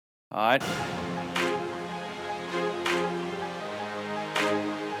All right.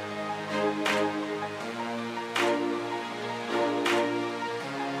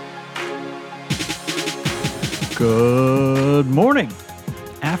 Good morning,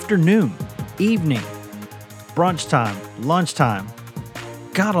 afternoon, evening, brunch time, lunchtime.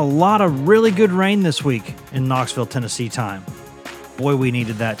 Got a lot of really good rain this week in Knoxville, Tennessee time. Boy, we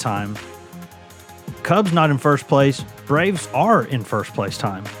needed that time. Cubs not in first place. Braves are in first place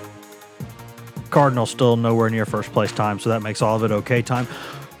time. Cardinals still nowhere near first place time, so that makes all of it okay time.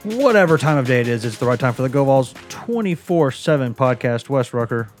 Whatever time of day it is, it's the right time for the Go Vols 24/7 podcast. Wes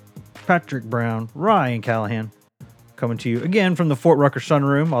Rucker, Patrick Brown, Ryan Callahan, coming to you again from the Fort Rucker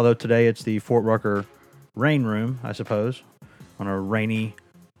Sunroom, although today it's the Fort Rucker Rain Room, I suppose, on a rainy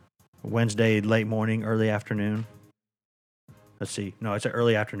Wednesday late morning, early afternoon. Let's see. No, it's an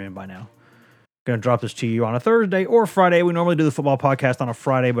early afternoon by now. Going to drop this to you on a Thursday or Friday. We normally do the football podcast on a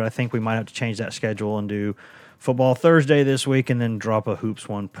Friday, but I think we might have to change that schedule and do football Thursday this week and then drop a hoops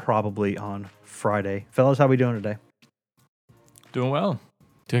one probably on Friday. Fellas, how we doing today? Doing well.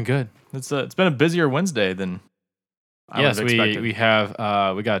 Doing good. It's been a busier Wednesday than I Yes, would have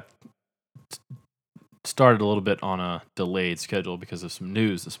expected. we got started a little bit on a delayed schedule because of some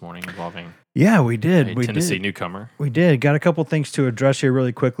news this morning involving Yeah, we did. a Tennessee newcomer. We did. Got a couple things to address here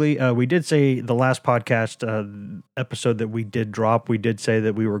really quickly. We did say the last podcast episode that we did drop, we did say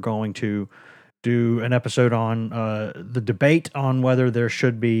that we were going to do an episode on the debate on whether there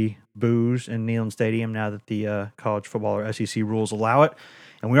should be booze in Neyland Stadium now that the college football or SEC rules allow it.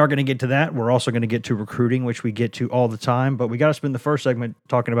 And we are going to get to that. We're also going to get to recruiting, which we get to all the time. But we got to spend the first segment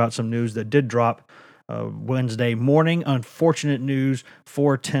talking about some news that did drop Wednesday morning. Unfortunate news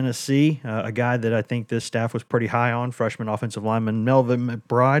for Tennessee. A guy that I think this staff was pretty high on, freshman offensive lineman Melvin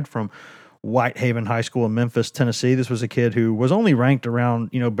McBride from Whitehaven High School in Memphis, Tennessee. This was a kid who was only ranked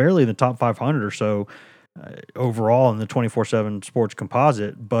around, barely in the top 500 or so overall in the 24/7 sports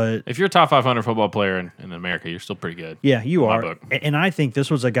composite. But If you're a top 500 football player in America, you're still pretty good. yeah, you in my are. book. And I think this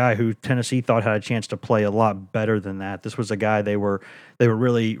was a guy who Tennessee thought had a chance to play a lot better than that. This was a guy they were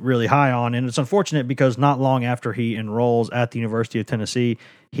really, really high on. And it's unfortunate because not long after he enrolls at the University of Tennessee,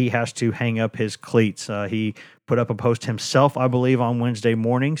 he has to hang up his cleats. He put up a post himself, I believe, on Wednesday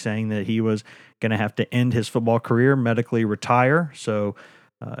morning saying that he was going to have to end his football career, medically retire. So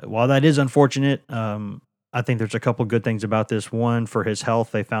while that is unfortunate, I think there's a couple good things about this. One, for his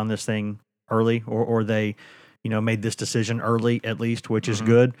health, they found this thing early, or they, made this decision early at least, which is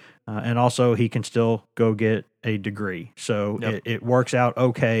good. And also, he can still go get a degree. So it works out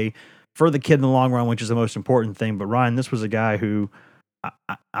okay for the kid in the long run, which is the most important thing. But Ryan, this was a guy who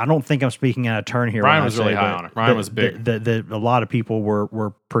I don't think I'm speaking out of turn here. Ryan was really high on it. Ryan was big. A lot of people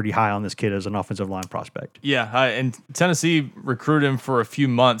were pretty high on this kid as an offensive line prospect. Yeah, and Tennessee recruited him for a few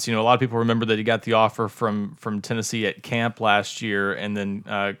months. A lot of people remember that he got the offer from Tennessee at camp last year and then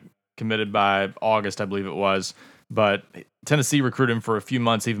committed by August, I believe it was. But Tennessee recruited him for a few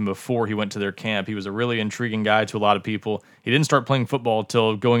months even before he went to their camp. He was a really intriguing guy to a lot of people. He didn't start playing football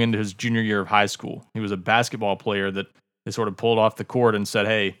until going into his junior year of high school. He was a basketball player that they sort of pulled off the court and said,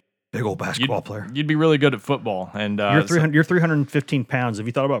 hey, big old basketball player. You'd be really good at football. And you're 315 pounds. Have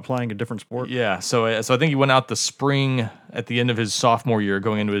you thought about playing a different sport? Yeah. So I think he went out the spring at the end of his sophomore year,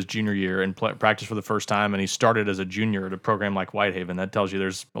 going into his junior year, and practiced for the first time. And he started as a junior at a program like Whitehaven. That tells you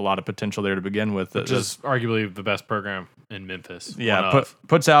there's a lot of potential there to begin with. Which is arguably the best program in Memphis. Yeah,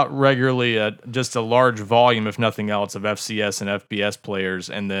 puts out regularly just a large volume, if nothing else, of FCS and FBS players,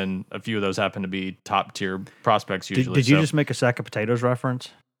 and then a few of those happen to be top tier prospects usually. Did you just make a sack of potatoes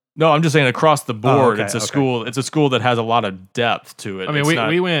reference? No, I'm just saying across the board, okay, it's a school. It's a school that has a lot of depth to it. I mean,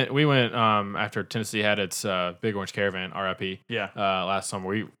 we went after Tennessee had its Big Orange Caravan RIP. Yeah, last summer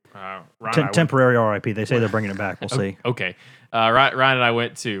we Ryan temporary RIP. They say they're bringing it back. We'll see. Okay. Ryan and I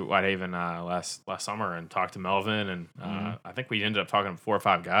went to Whitehaven last summer and talked to Melvin, and I think we ended up talking to 4 or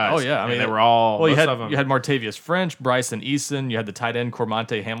 5 guys. Oh yeah, I mean they were all. Well, most of them. you had Martavius French, Bryson Eason. You had the tight end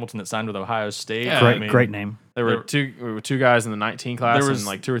Cormonte Hamilton that signed with Ohio State. Yeah, great name. There were two guys in the 19 class and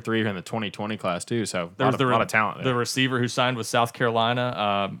like 2 or 3 in the 2020 class too. So there was a lot of talent there. The receiver who signed with South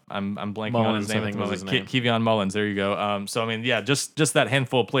Carolina, I'm blanking on his name. I think was his name. Kevion Mullins. There you go. So I mean, yeah, just that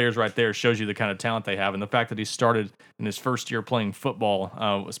handful of players right there shows you the kind of talent they have, and the fact that he started in his first year playing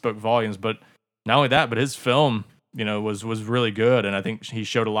football spoke volumes. But not only that, but his film, was really good, and I think he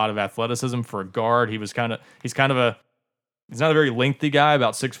showed a lot of athleticism for a guard. He's not a very lengthy guy,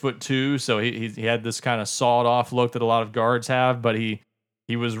 about 6'2", so he had this kind of sawed off look that a lot of guards have, but he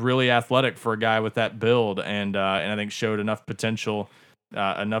was really athletic for a guy with that build, and I think showed enough potential,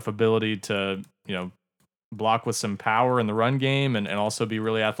 enough ability to block with some power in the run game and also be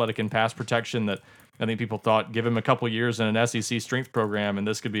really athletic in pass protection that I think people thought give him a couple years in an SEC strength program and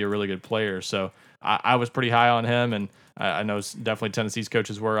this could be a really good player. So I was pretty high on him, and I know definitely Tennessee's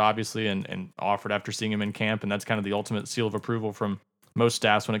coaches were obviously and offered after seeing him in camp, and that's kind of the ultimate seal of approval from most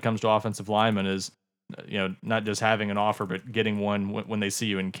staffs when it comes to offensive linemen is, not just having an offer, but getting one when they see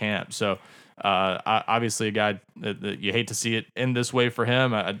you in camp. So obviously a guy that you hate to see it end this way for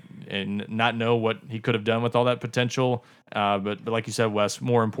him and not know what he could have done with all that potential. But like you said, Wes,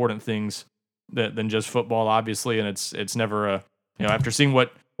 more important things than just football, obviously. And it's never after seeing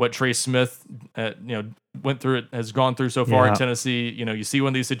what Trey Smith, has gone through so far in Tennessee, you see one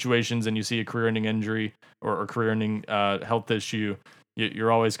of these situations and you see a career-ending injury or career-ending health issue,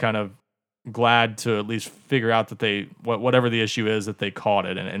 you're always kind of glad to at least figure out that whatever the issue is, that they caught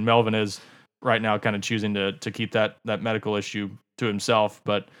it. And Melvin is right now kind of choosing to keep that medical issue to himself,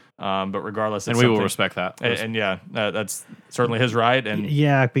 but regardless, and we will respect that. And that's certainly his right. And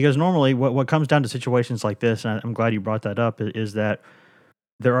yeah, because normally what comes down to situations like this, and I'm glad you brought that up, is that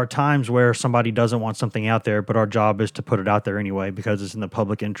there are times where somebody doesn't want something out there, but our job is to put it out there anyway because it's in the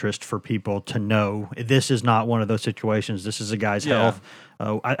public interest for people to know this is not one of those situations. This is a guy's health.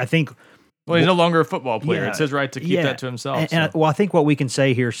 I think. Well, he's no longer a football player. It's his right to keep that to himself. And I think what we can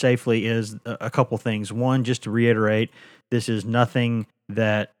say here safely is a couple things. One, just to reiterate, this is nothing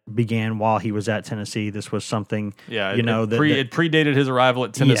that began while he was at Tennessee. This was something, it predated his arrival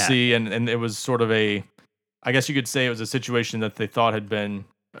at Tennessee, and it was sort of I guess you could say it was a situation that they thought had been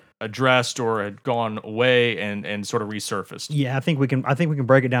addressed or had gone away and sort of resurfaced. Yeah, I think we can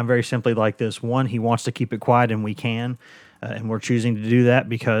break it down very simply like this. One, he wants to keep it quiet, and we can. And we're choosing to do that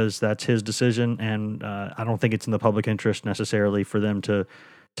because that's his decision, and I don't think it's in the public interest necessarily for them to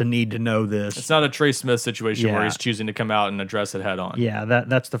need to know this. It's not a Trey Smith situation where he's choosing to come out and address it head on. Yeah,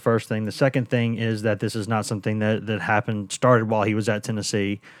 that's the first thing. The second thing is that this is not something that started while he was at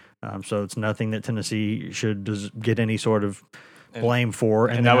Tennessee, so it's nothing that Tennessee should get any sort of blame for.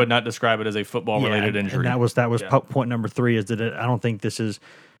 And I would not describe it as a football-related injury. And that was point number 3 is that I don't think this is.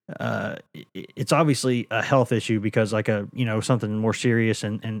 It's obviously a health issue because like something more serious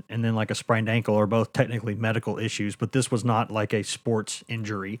and then like a sprained ankle are both technically medical issues, but this was not like a sports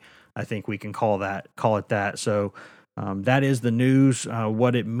injury. I think we can call it that. So that is the news.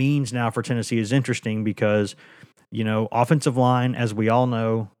 What it means now for Tennessee is interesting because offensive line, as we all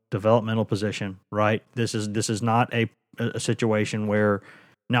know, developmental position, right? This is not a situation where.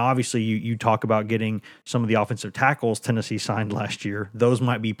 Now, obviously, you talk about getting some of the offensive tackles Tennessee signed last year. Those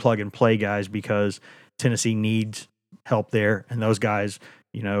might be plug-and-play guys because Tennessee needs help there. And those guys,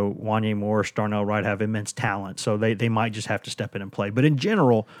 Wanye Morris, Darnell Wright have immense talent. So they might just have to step in and play. But in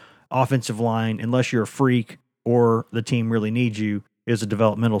general, offensive line, unless you're a freak or the team really needs you, is a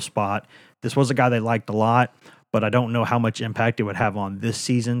developmental spot. This was a guy they liked a lot, but I don't know how much impact it would have on this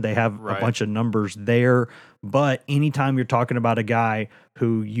season. They have a bunch of numbers there. But anytime you're talking about a guy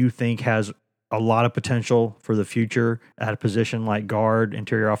who you think has a lot of potential for the future at a position like guard,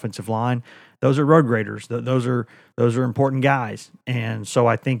 interior offensive line, those are road graders. Those are important guys. And so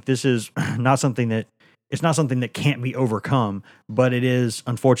I think this is not something that can't be overcome, but it is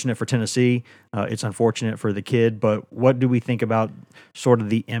unfortunate for Tennessee. It's unfortunate for the kid. But what do we think about sort of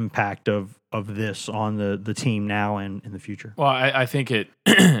the impact of this on the team now and in the future? Well, I think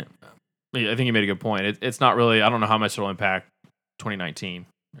I think you made a good point. It's not really. I don't know how much it'll impact 2019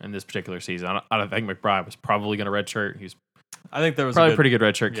 in this particular season. I think McBride was probably going to redshirt. I think there was probably a pretty good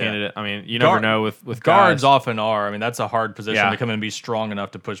redshirt candidate. I mean, you never know with guards guys. Often are. I mean, that's a hard position to come in and be strong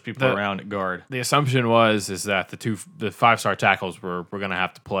enough to push people around at guard. The assumption is that the 5-star tackles were going to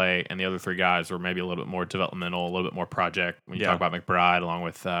have to play, and the other 3 guys were maybe a little bit more developmental, a little bit more project. When you talk about McBride, along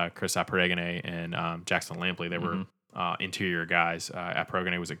with Chris Aperogene and Jackson Lampley, they were interior guys.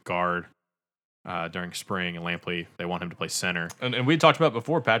 Aperogene was a guard. During spring, and Lampley, they want him to play center. And we talked about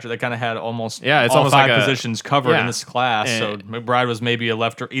before, Patrick, they kind of had almost it's all almost 5 like positions covered in this class. So McBride was maybe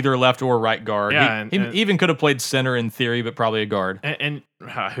either left or right guard. Yeah, he even could have played center in theory, but probably a guard. And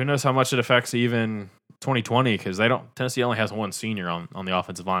who knows how much it affects even 2020 because Tennessee only has 1 senior on the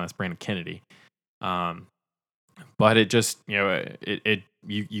offensive line. That's Brandon Kennedy. But it just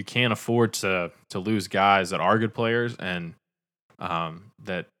you can't afford to lose guys that are good players and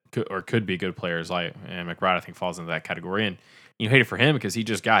that could be good players and McBride I think falls into that category, and you hate it for him because he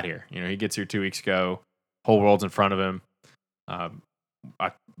just got here. He gets here 2 weeks ago, whole world's in front of him.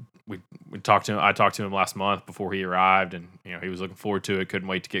 I talked to him. I talked to him last month before he arrived, and he was looking forward to it. Couldn't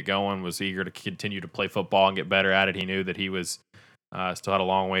wait to get going. Was eager to continue to play football and get better at it. He knew that he was still had a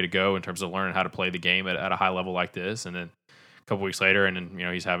long way to go in terms of learning how to play the game at a high level like this. And then a couple weeks later, and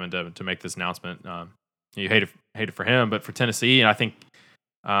then he's having to make this announcement you hate it for him, but for Tennessee, and I think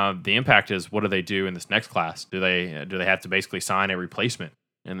the impact is what do they do in this next class? Do they have to basically sign a replacement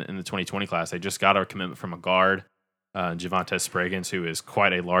in the 2020 class? They just got a commitment from a guard, Javonte Spraggins, who is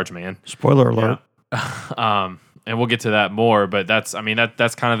quite a large man. Spoiler alert. And we'll get to that more, but that's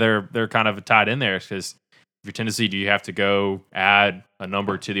kind of they're kind of tied in there because if you're Tennessee, do you have to go add a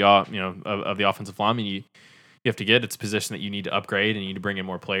number to the of the offensive lineman you have to get? It's a position that you need to upgrade and you need to bring in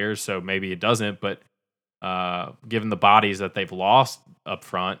more players. So maybe it doesn't, but given the bodies that they've lost up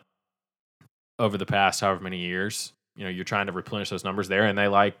front over the past however many years, you're trying to replenish those numbers there, and they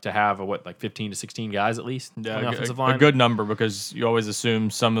like to have 15 to 16 guys at least on the offensive line. A good number because you always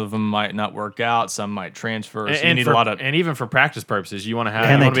assume some of them might not work out, some might transfer. So you need a lot of, and even for practice purposes, you want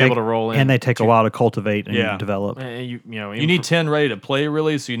to be able to roll in, and they take a while to cultivate and develop. And you need 10 ready to play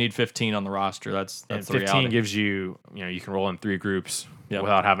really, so you need 15 on the roster. That's and the 15 reality. Gives you you can roll in 3 groups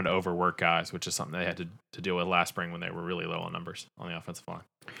without having to overwork guys, which is something they had to deal with last spring when they were really low on numbers on the offensive line.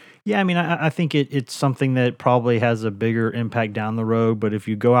 Yeah, I mean, I think it's something that probably has a bigger impact down the road. But if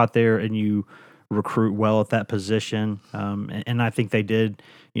you go out there and you recruit well at that position, and I think they did,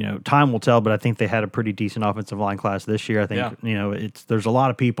 time will tell. But I think they had a pretty decent offensive line class this year. I think there's a lot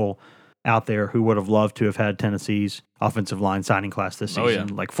of people out there who would have loved to have had Tennessee's offensive line signing class this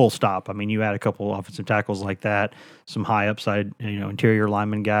season, like full stop. I mean, you had a couple offensive tackles like that, some high upside, interior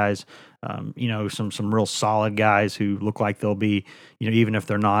lineman guys. Some real solid guys who look like they'll be, even if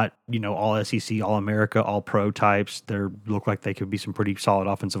they're not, all SEC, all America, all pro types, they look like they could be some pretty solid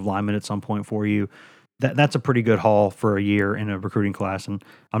offensive linemen at some point for you. That's a pretty good haul for a year in a recruiting class. And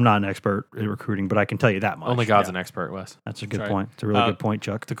I'm not an expert at recruiting, but I can tell you that much. Only God's an expert, Wes. That's a good point. It's a really good point,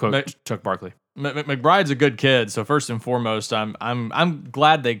 Chuck. To quote Chuck Barkley. McBride's a good kid. So first and foremost, I'm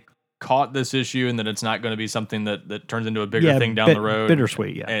glad they caught this issue and that it's not going to be something that turns into a bigger thing down the road.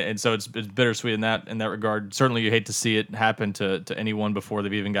 Bittersweet, yeah. And so it's bittersweet in that regard. Certainly, you hate to see it happen to anyone before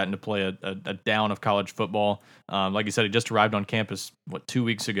they've even gotten to play a down of college football. Like you said, he just arrived on campus 2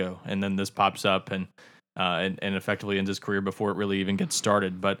 weeks ago, and then this pops up and effectively ends his career before it really even gets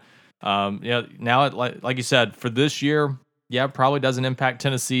started. But now like you said, for this year, it probably doesn't impact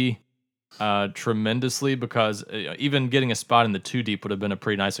Tennessee tremendously because even getting a spot in the 2 deep would have been a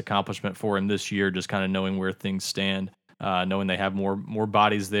pretty nice accomplishment for him this year, just kind of knowing where things stand, knowing they have more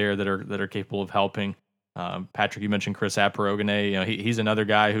bodies there that are capable of helping. Patrick, you mentioned Chris Aparogene. He's another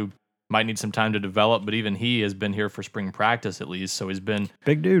guy who might need some time to develop, but even he has been here for spring practice at least, so he's been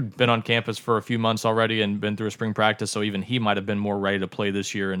big dude, been on campus for a few months already and been through a spring practice, so even he might have been more ready to play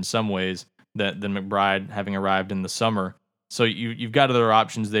this year in some ways than McBride having arrived in the summer. So you've got other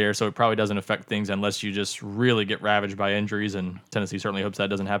options there, so it probably doesn't affect things unless you just really get ravaged by injuries, and Tennessee certainly hopes that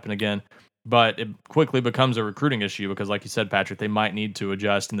doesn't happen again. But it quickly becomes a recruiting issue because, like you said, Patrick, they might need to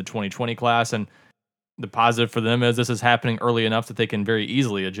adjust in the 2020 class, and the positive for them is this is happening early enough that they can very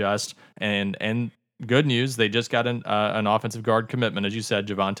easily adjust. And good news, they just got an offensive guard commitment, as you said,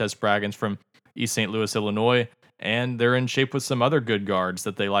 Javonte Spraggins from East St. Louis, Illinois, and they're in shape with some other good guards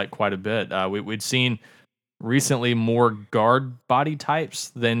that they like quite a bit. We'd seen recently more guard body types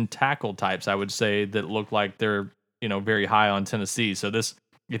than tackle types, I would say, that look like they're very high on Tennessee. So this,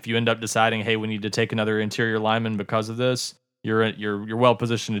 if you end up deciding, hey, we need to take another interior lineman because of this, you're well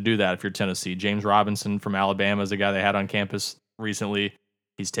positioned to do that if you're Tennessee. James Robinson from Alabama is a guy they had on campus recently.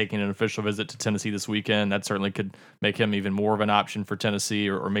 He's taking an official visit to Tennessee this weekend. That certainly could make him even more of an option for Tennessee,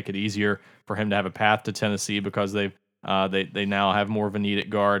 or make it easier for him to have a path to Tennessee because they now have more of a need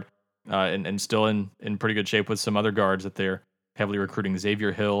at guard. And still in pretty good shape with some other guards that they're heavily recruiting.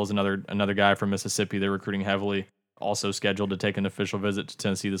 Xavier Hill is another guy from Mississippi they're recruiting heavily, also scheduled to take an official visit to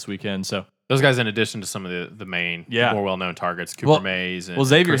Tennessee this weekend. So those guys, in addition to some of the main, more well-known targets, Cooper Mays and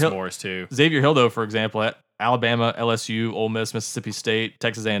Xavier Chris Hill, Morris too. Xavier Hill, though, for example, at Alabama, LSU, Ole Miss, Mississippi State,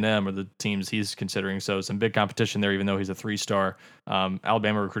 Texas A&M are the teams he's considering. So some big competition there, even though he's a 3-star.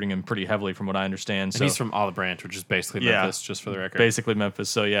 Alabama recruiting him pretty heavily, from what I understand. And he's from Olive Branch, which is basically Memphis, just for the record. Basically Memphis.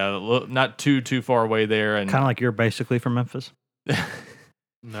 So not too far away there. And kind of like you're basically from Memphis.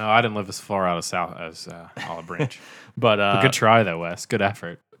 No, I didn't live as far out of South as Olive Branch. but good try though, Wes. Good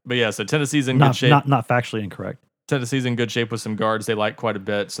effort. But yeah, so Tennessee's in good shape. Not factually incorrect. Tennessee's in good shape with some guards they like quite a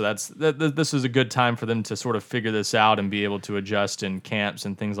bit. So this is a good time for them to sort of figure this out and be able to adjust in camps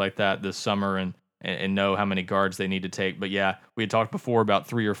and things like that this summer and know how many guards they need to take. But yeah, we had talked before about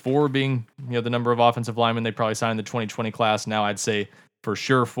 3 or 4 being the number of offensive linemen they probably signed in the 2020 class. Now I'd say for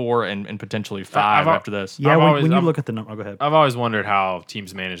sure 4 and potentially 5 after this. Yeah, when you look at the number, go ahead. I've always wondered how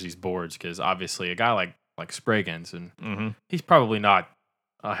teams manage these boards because obviously a guy like Spraggins, and he's probably not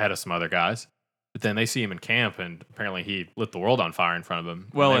ahead of some other guys. But then they see him in camp, and apparently he lit the world on fire in front of them.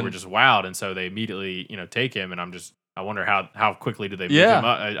 Well, and they and- were just wowed, and so they immediately, take him. And I wonder how quickly do they move Yeah. him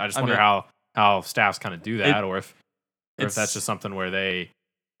up? I just I wonder mean- how staffs kind of do that, or if it's- that's just something where they,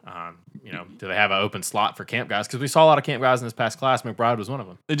 do they have an open slot for camp guys? Because we saw a lot of camp guys in this past class. McBride was one of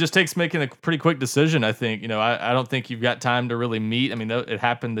them. It just takes making a pretty quick decision, I think. I don't think you've got time to really meet. I mean, it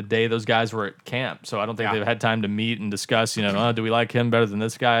happened the day those guys were at camp, so I don't think Yeah. they've had time to meet and discuss, do we like him better than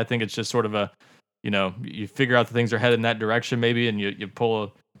this guy? I think it's just sort of you figure out the things are headed in that direction maybe, and you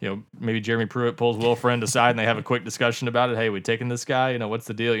pull maybe Jeremy Pruitt pulls Will Friend aside and they have a quick discussion about it. Hey, we taking this guy? What's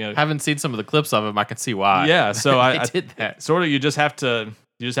the deal? Haven't seen some of the clips of him. I can see why. Yeah, so they I did that. sort of you just have to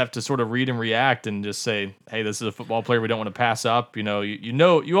sort of read and react and just say, hey, this is a football player we don't want to pass up.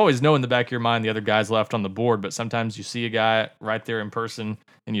 You always know in the back of your mind the other guy's left on the board, but sometimes you see a guy right there in person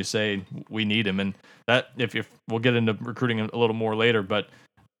and you say, we need him. And that if we'll get into recruiting a little more later, but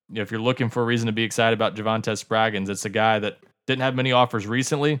if you're looking for a reason to be excited about Javonte Spraggins, it's a guy that didn't have many offers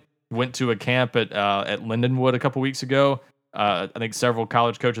recently. Went to a camp at Lindenwood a couple weeks ago. I think several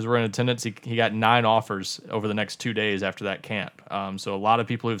college coaches were in attendance. He got 9 offers over the next 2 days after that camp. So a lot of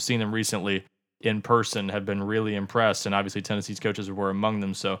people who've seen him recently in person have been really impressed, and obviously Tennessee's coaches were among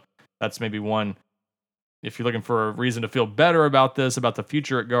them. So that's maybe one. If you're looking for a reason to feel better about the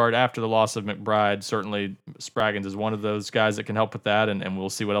future at guard after the loss of McBride, certainly Spraggins is one of those guys that can help with that, and we'll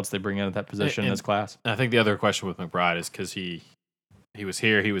see what else they bring in at that position in this class. I think the other question with McBride is because he was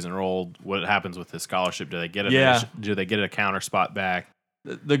here, he was enrolled. What happens with his scholarship? Do they get a counter spot back?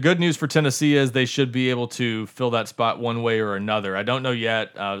 The good news for Tennessee is they should be able to fill that spot one way or another. I don't know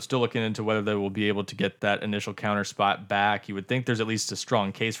yet. Still looking into whether they will be able to get that initial counter spot back. You would think there's at least a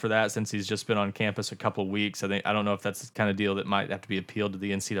strong case for that since he's just been on campus a couple of weeks. I don't know if that's the kind of deal that might have to be appealed to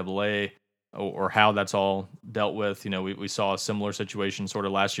the NCAA or how that's all dealt with. We saw a similar situation sort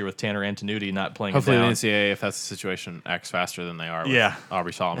of last year with Tanner Antonucci not playing. Hopefully the down. NCAA, if that's the situation, acts faster than they are with Yeah.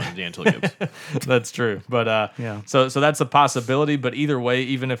 Aubrey Solomon and D'Angelo Gibbs. That's true, but Yeah. So that's a possibility. But either way,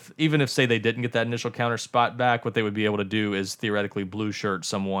 even if say they didn't get that initial counter spot back, what they would be able to do is theoretically blue shirt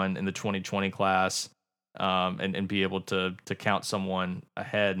someone in the 2020 class, and be able to count someone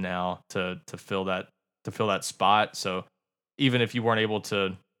ahead now to fill that spot. So even if you weren't able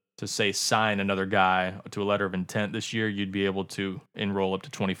to say sign another guy to a letter of intent this year, you'd be able to enroll up to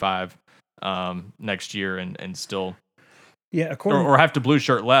 25 next year and still. Yeah, Or have to blue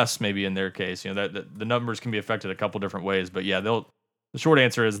shirt less, maybe in their case. That the numbers can be affected a couple different ways. But yeah, the short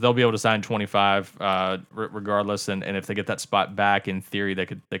answer is they'll be able to sign 25 regardless. And if they get that spot back, in theory, they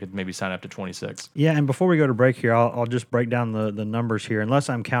could maybe sign up to 26. Yeah, and before we go to break here, I'll just break down the numbers here, unless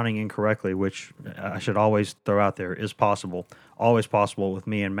I'm counting incorrectly, which I should always throw out there is possible. Always possible with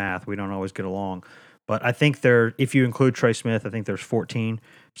me and math. We don't always get along. But I think if you include Trey Smith, I think there's 14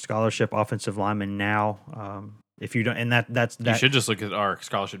 scholarship offensive linemen now. If you don't, and that's You should just look at our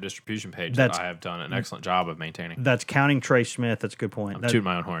scholarship distribution page that I have done an excellent job of maintaining. that's counting Trey Smith. That's a good point. I'm tooting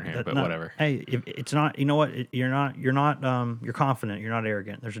my own horn here, but whatever. Hey, if it's not, you know what? You're confident. You're not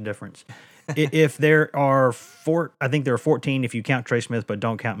arrogant. There's a difference. If there are I think there are 14 if you count Trey Smith, but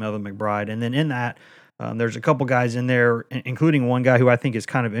don't count Melvin McBride. And then in that, there's a couple guys in there, including one guy who I think is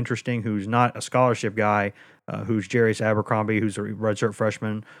kind of interesting, who's not a scholarship guy, who's Jarius Abercrombie, who's a redshirt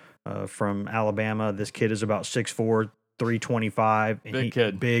freshman from Alabama. This kid is about 6'4", 325. Big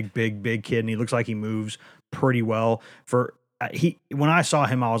kid. Big kid, and he looks like he moves pretty well. When I saw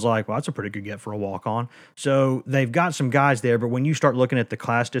him, I was like, well, that's a pretty good get for a walk-on. So they've got some guys there, but when you start looking at the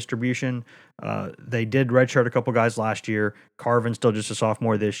class distribution, they did redshirt a couple guys last year. Carvin's still just a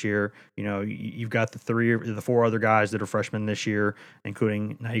sophomore this year. You've got the 4 other guys that are freshmen this year,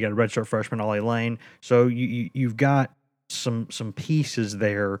 including now you got a redshirt freshman, Ollie Lane. So you've got some pieces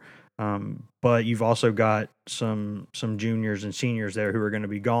there, but you've also got some juniors and seniors there who are going to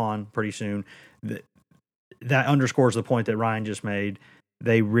be gone pretty soon. That underscores the point that Ryan just made.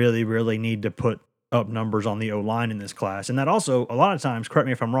 They really, really need to put up numbers on the O-line in this class. And that also, a lot of times, correct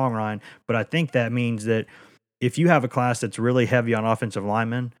me if I'm wrong, Ryan, but I think that means that if you have a class that's really heavy on offensive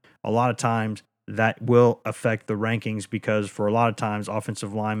linemen, a lot of times that will affect the rankings because for a lot of times,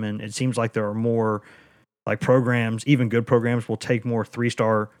 offensive linemen, it seems like there are more like programs, even good programs, will take more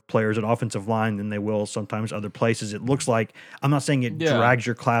 3-star players at offensive line than they will sometimes other places. It looks like, I'm not saying it drags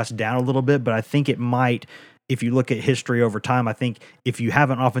your class down a little bit, but I think it might, if you look at history over time, I think if you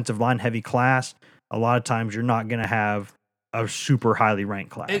have an offensive line heavy class, a lot of times you're not going to have a super highly ranked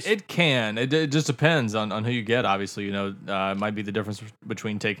class. It can. It just depends on who you get, obviously. It might be the difference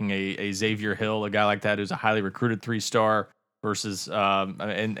between taking a Xavier Hill, a guy like that who's a highly recruited 3-star, versus,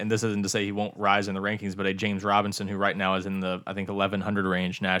 and this isn't to say he won't rise in the rankings, but a James Robinson, who right now is in the, I think, 1,100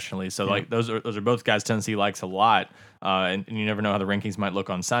 range nationally. So like those are both guys Tennessee likes a lot, and you never know how the rankings might look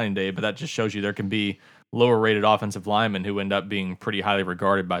on signing day, but that just shows you there can be lower rated offensive linemen who end up being pretty highly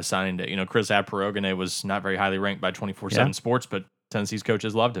regarded by signing day. Chris Aprogene was not very highly ranked by 24/7 Sports, but Tennessee's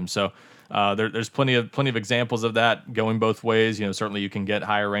coaches loved him. So there's plenty of examples of that going both ways. Certainly you can get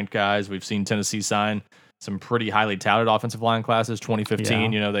higher ranked guys. We've seen Tennessee sign some pretty highly touted offensive line classes.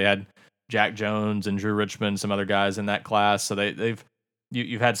 2015, they had Jack Jones and Drew Richmond, some other guys in that class. So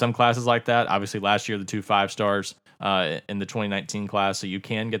you've had some classes like that. Obviously, last year the 2 5-stars in the 2019 class, so you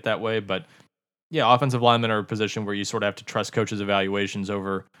can get that way. But yeah, offensive linemen are a position where you sort of have to trust coaches' evaluations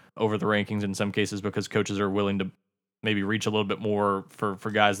over the rankings in some cases, because coaches are willing to maybe reach a little bit more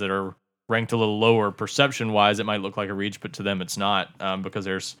for guys that are ranked a little lower. Perception wise, it might look like a reach, but to them it's not, because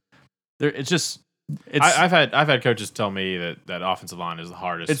I've had coaches tell me that offensive line is the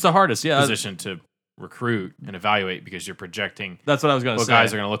hardest. It's the hardest, position to recruit and evaluate, because you're projecting. That's what I was going to say. What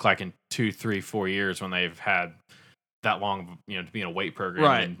guys are going to look like in 2, 3, 4 years when they've had that long, to be in a weight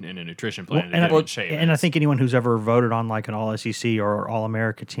program and a nutrition plan to get in shape. And I think anyone who's ever voted on like an All SEC or All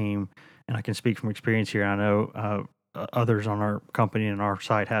America team, and I can speak from experience here. I know others on our company and our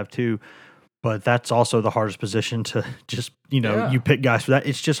site have too. But that's also the hardest position to just, you pick guys for that.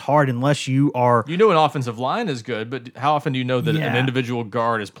 It's just hard unless you are... an offensive line is good, but how often do you know that an individual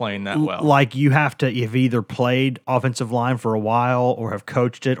guard is playing that well? Like you have to, you've either played offensive line for a while or have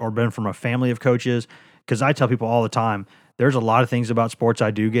coached it or been from a family of coaches. Because I tell people all the time, there's a lot of things about sports I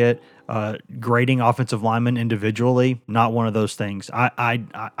do get. Grading offensive linemen individually, not one of those things.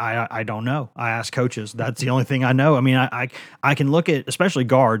 I don't know. I ask coaches. That's the only thing I know. I mean, I can look at, especially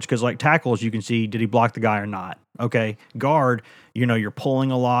guards, because like tackles, you can see, did he block the guy or not? Okay. Guard, you're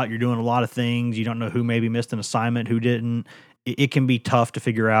pulling a lot. You're doing a lot of things. You don't know who maybe missed an assignment, who didn't. It can be tough to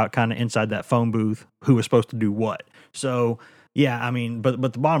figure out kind of inside that phone booth who was supposed to do what. So, yeah, I mean, but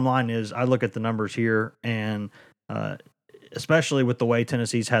the bottom line is I look at the numbers here, and especially with the way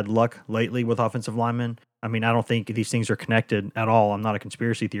Tennessee's had luck lately with offensive linemen. I mean, I don't think these things are connected at all. I'm not a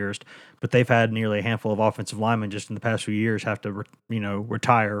conspiracy theorist, but they've had nearly a handful of offensive linemen just in the past few years have to,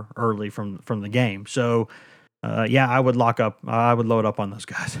 retire early from the game. So, I would load up on those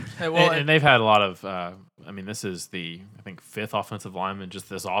guys. Hey, and they've had a lot of, this is the, I think, 5th offensive lineman just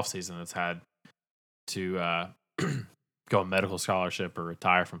this offseason that's had to go on medical scholarship or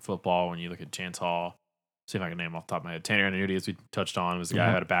retire from football. When you look at Chance Hall, see if I can name off the top of my head. Tanner Anunoby, as we touched on, was a guy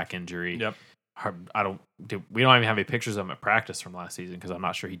who had a back injury. Yep. We don't even have any pictures of him at practice from last season, because I'm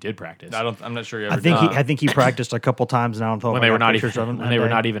not sure he did practice. I'm not sure he ever I think he practiced a couple times, and I don't know when they were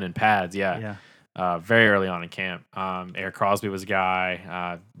not even in pads. Very early on in camp. Eric Crosby was a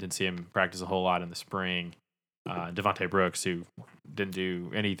guy. Didn't see him practice a whole lot in the spring. Devontae Brooks, who didn't do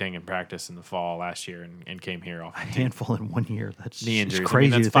anything in practice in the fall last year and came here off a handful in 1 year. That's knee injuries. Crazy.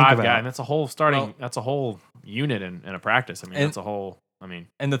 That's to 5 think about. guys, and that's a whole that's a whole unit in a practice. That's a whole.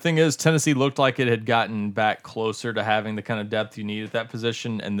 And the thing is, Tennessee looked like it had gotten back closer to having the kind of depth you need at that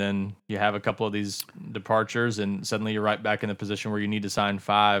position, and then you have a couple of these departures, and suddenly you're right back in the position where you need to sign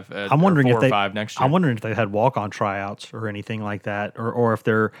 5. I'm wondering if 4 or 5 next year. I'm wondering if they had walk-on tryouts or anything like that, or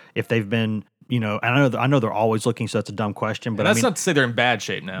if they've been. And I know they're always looking, so that's a dumb question. But that's not to say they're in bad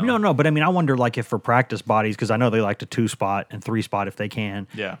shape now. No. But I wonder like if for practice bodies, because I know they like to 2-spot and 3-spot if they can,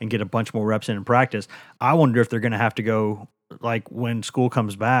 and get a bunch more reps in practice. I wonder if they're going to have to go, like when school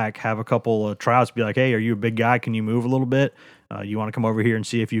comes back, have a couple of tryouts, be like, hey, are you a big guy? Can you move a little bit? You want to come over here and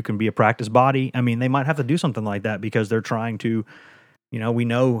see if you can be a practice body? They might have to do something like that, because they're trying to, we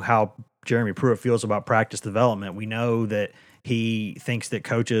know how Jeremy Pruitt feels about practice development. We know that he thinks that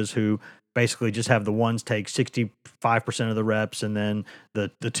coaches who basically just have the ones take 65% of the reps, and then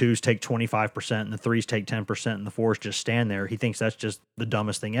the 2s take 25%, and the 3s take 10%, and the 4s just stand there. He thinks that's just the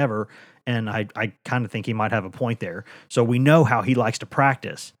dumbest thing ever, and I kind of think he might have a point there. So we know how he likes to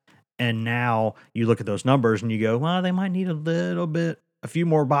practice, and now you look at those numbers and you go, well, they might need a few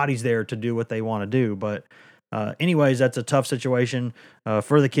more bodies there to do what they want to do. But anyways, that's a tough situation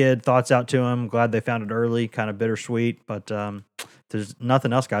for the kid. Thoughts out to him. Glad they found it early. Kind of bittersweet, but if there's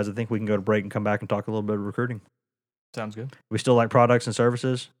nothing else, guys, I think we can go to break and come back and talk a little bit of recruiting. Sounds good. We still like products and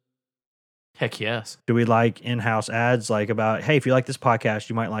services? Heck yes. Do we like in-house ads, like about, hey, if you like this podcast,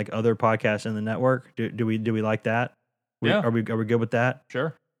 you might like other podcasts in the network? Do we like that? Yeah. Are we good with that?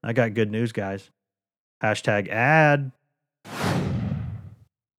 Sure. I got good news, guys. #ad.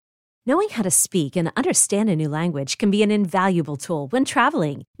 Knowing how to speak and understand a new language can be an invaluable tool when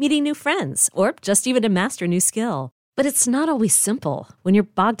traveling, meeting new friends, or just even to master a new skill. But it's not always simple when you're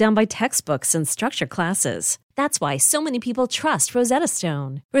bogged down by textbooks and structure classes. That's why so many people trust Rosetta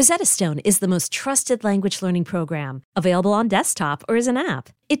Stone. Rosetta Stone is the most trusted language learning program, available on desktop or as an app.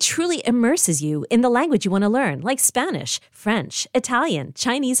 It truly immerses you in the language you want to learn, like Spanish, French, Italian,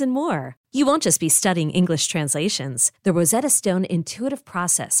 Chinese, and more. You won't just be studying English translations. The Rosetta Stone intuitive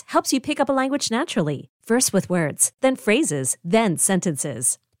process helps you pick up a language naturally, first with words, then phrases, then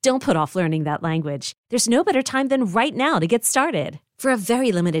sentences. Don't put off learning that language. There's no better time than right now to get started. For a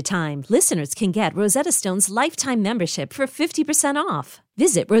very limited time, listeners can get Rosetta Stone's lifetime membership for 50% off.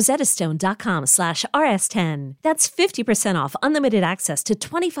 Visit rosettastone.com/rs10. That's 50% off unlimited access to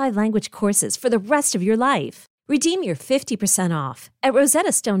 25 language courses for the rest of your life. Redeem your 50% off at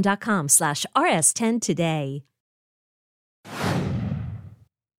rosettastone.com/rs10 today.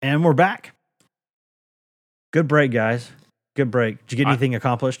 And we're back. Good break, guys. Good break. Did you get anything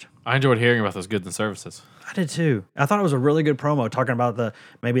accomplished? I enjoyed hearing about those goods and services. I did too. I thought it was a really good promo talking about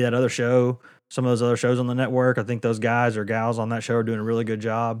maybe that other show, some of those other shows on the network. I think those guys or gals on that show are doing a really good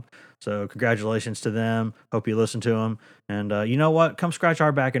job. So congratulations to them. Hope you listen to them. And you know what? Come scratch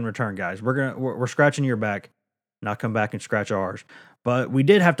our back in return, guys. We're scratching your back. Now come back and scratch ours. But we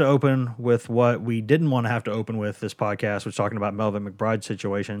did have to open with what we didn't want to have to open with this podcast, which is talking about Melvin McBride's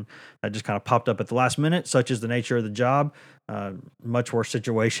situation that just kind of popped up at the last minute, such is the nature of the job. Much worse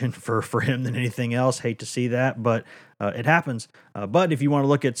situation for him than anything else. Hate to see that, but it happens. But if you want to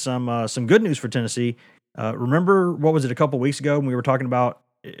look at some good news for Tennessee, remember, what was it, a couple weeks ago when we were talking about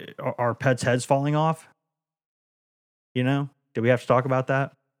our pets' heads falling off? You know, did we have to talk about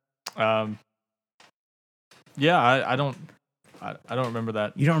that? Yeah, I don't remember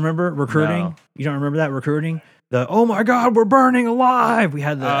that. You don't remember recruiting? No. You don't remember that recruiting? Oh my God, we're burning alive. We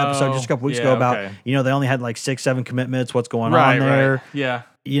had the episode just a couple weeks ago about, they only had like 6-7 commitments. What's going on there? Right.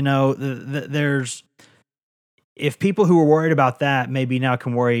 Yeah. There's, if people who were worried about that maybe now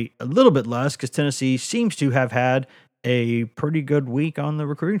can worry a little bit less, because Tennessee seems to have had a pretty good week on the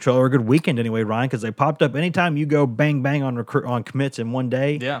recruiting trail, or a good weekend anyway, Ryan, because they popped up. Anytime you go bang on commits in one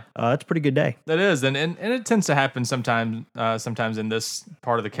day, that's a pretty good day. That is, and it tends to happen sometimes in this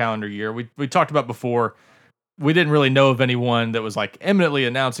part of the calendar year. We talked about before. We didn't really know of anyone that was like imminently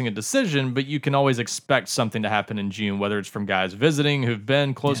announcing a decision, but you can always expect something to happen in June, whether it's from guys visiting who've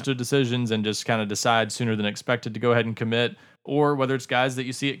been close to decisions and just kind of decide sooner than expected to go ahead and commit, or whether it's guys that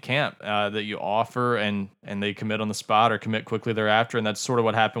you see at camp that you offer and they commit on the spot or commit quickly thereafter. And that's sort of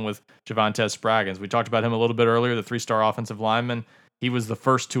what happened with Javonte Spraggins. We talked about him a little bit earlier, the 3-star offensive lineman. He was the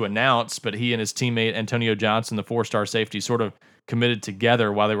first to announce, but he and his teammate Antonio Johnson, the 4-star safety, sort of committed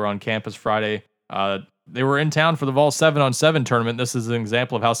together while they were on campus Friday. They were in town for the Vol 7-on-7 tournament. This is an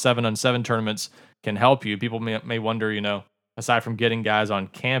example of how 7-on-7 tournaments can help you. People may wonder, aside from getting guys on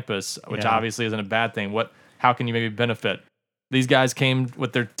campus, which obviously isn't a bad thing, how can you maybe benefit? These guys came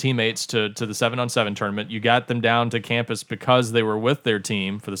with their teammates to the 7-on-7 tournament. You got them down to campus because they were with their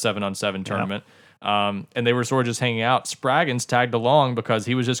team for the 7-on-7 tournament. And they were sort of just hanging out. Spraggins tagged along because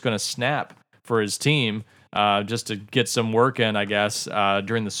he was just going to snap for his team just to get some work in, I guess,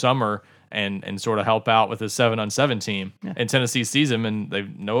 during the summer and sort of help out with his 7-on-7 team. Yeah. And Tennessee sees him and they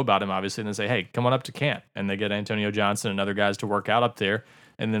know about him, obviously, and they say, hey, come on up to camp. And they get Antonio Johnson and other guys to work out up there.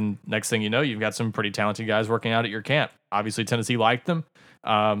 And then next thing you know, you've got some pretty talented guys working out at your camp. Obviously, Tennessee liked them.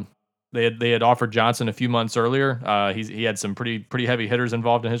 They had offered Johnson a few months earlier. He had some pretty heavy hitters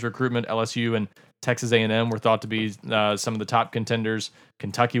involved in his recruitment. LSU and Texas A&M were thought to be some of the top contenders.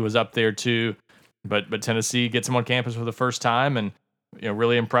 Kentucky was up there too, but Tennessee gets him on campus for the first time and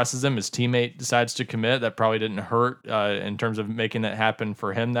really impresses him. His teammate decides to commit. That probably didn't hurt in terms of making that happen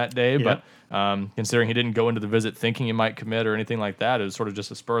for him that day. Yeah. But considering he didn't go into the visit thinking he might commit or anything like that, it was sort of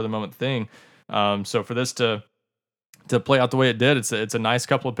just a spur of the moment thing. So for this to play out the way it did, it's a nice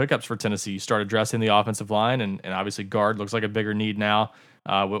couple of pickups for Tennessee. You start addressing the offensive line, and obviously guard looks like a bigger need now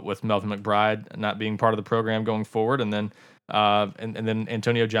with Melvin McBride not being part of the program going forward, and then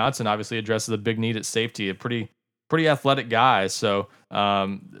Antonio Johnson obviously addresses a big need at safety, a pretty athletic guy, so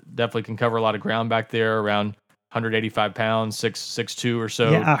definitely can cover a lot of ground back there, around 185 pounds, 6'2" or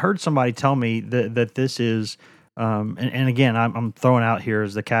so. Yeah, I heard somebody tell me that this is, and again, I'm throwing out here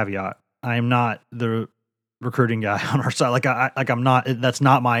as the caveat. I am not the recruiting guy on our side. I'm not. That's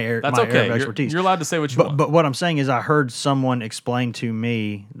not my area. That's okay. Area of expertise. You're allowed to say what you want. But what I'm saying is, I heard someone explain to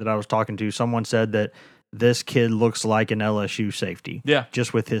me that I was talking to. Someone said that this kid looks like an LSU safety. Yeah.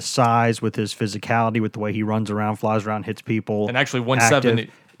 Just with his size, with his physicality, with the way he runs around, flies around, hits people. And actually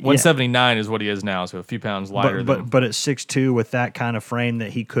 179 is what he is now, so a few pounds lighter. But at 6'2", with that kind of frame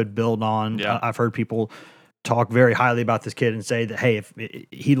that he could build on, I've heard people talk very highly about this kid and say that, hey, if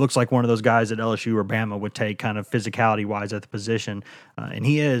he looks like one of those guys that LSU or Bama would take kind of physicality wise at the position. And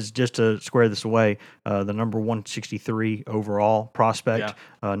he is, just to square this away, the number 163 overall prospect,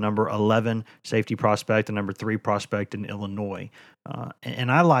 number 11 safety prospect, and number 3 prospect in Illinois.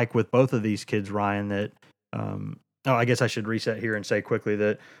 And I like with both of these kids, Ryan, that I guess I should reset here and say quickly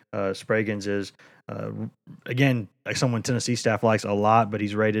that Spragans is, again, someone Tennessee staff likes a lot, but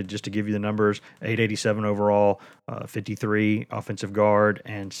he's rated, just to give you the numbers, 887 overall, 53 offensive guard,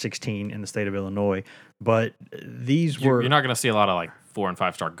 and 16 in the state of Illinois. But you're not going to see a lot of 4 and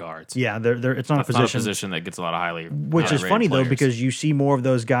 5 star guards. Yeah, it's not a position that gets a lot of highly which is funny players. Though, because you see more of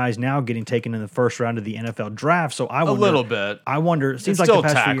those guys now getting taken in the first round of the NFL draft. So I wonder, a little bit. I wonder. It seems it's like still the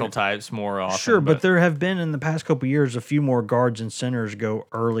past tackle types more often. Sure, but there have been in the past couple of years a few more guards and centers go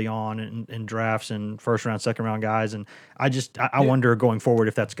early on in drafts and first round, second round guys, and I wonder going forward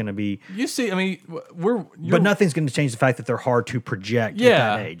if that's going to be. You see, I mean, but nothing's going to change the fact that they're hard to project at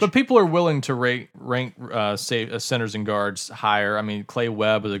that age. But people are willing to rank centers and guards higher. I mean, Clay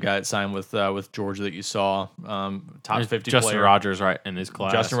Webb was a guy that signed with Georgia that you saw, top 50 Justin player. Rogers, right, in his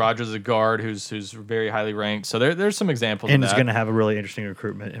class. Justin Rogers is a guard who's very highly ranked. So there's some examples and of is going to have a really interesting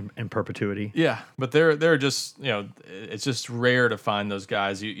recruitment in perpetuity. Yeah, but they're just, it's just rare to find those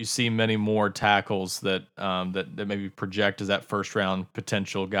guys. You see many more tackles that maybe project as that first round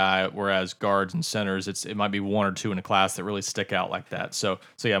potential guy, whereas guards and centers, it might be 1 or 2 in a class that really stick out like that. So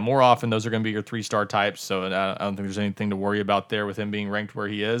yeah, more often those are going to be your 3-star types. So I don't think there's anything to worry about there with him being ranked where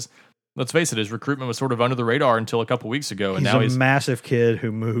he is. Let's face it, his recruitment was sort of under the radar until a couple weeks ago, and he's a massive kid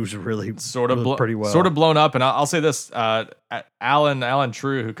who moves really pretty well, sort of blown up. And I'll say this: Alan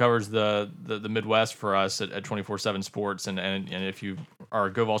True, who covers the Midwest for us at 24/7 Sports, and if you are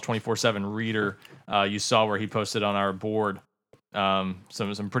a GoVols 24/7 reader, you saw where he posted on our board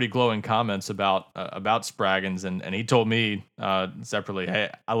some pretty glowing comments about Spragans, and he told me separately, "Hey,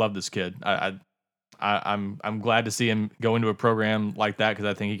 I love this kid. I'm glad to see him go into a program like that because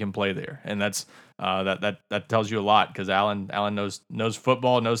I think he can play there," and that's that tells you a lot because Alan knows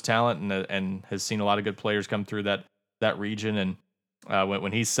football, knows talent, and has seen a lot of good players come through that region. And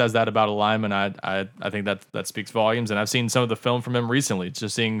when he says that about a lineman, I think that speaks volumes. And I've seen some of the film from him recently,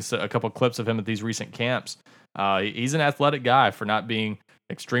 just seeing a couple clips of him at these recent camps. He's an athletic guy for not being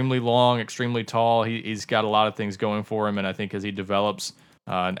extremely long, extremely tall. He's got a lot of things going for him, and I think as he develops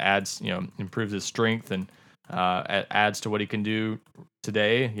and adds, improves his strength and adds to what he can do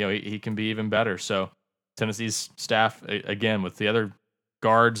today, he can be even better. So Tennessee's staff, again, with the other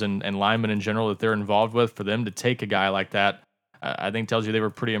guards and linemen in general that they're involved with, for them to take a guy like that, I think tells you they were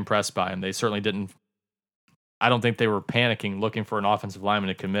pretty impressed by him. They certainly didn't. I don't think they were panicking looking for an offensive lineman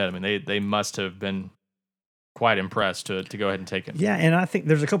to commit. I mean, they must have been quite impressed to go ahead and take him. Yeah, and I think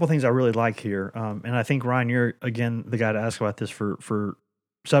there's a couple things I really like here. And I think, Ryan, you're, again, the guy to ask about this for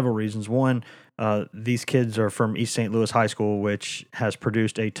several reasons. One, these kids are from East St. Louis High School, which has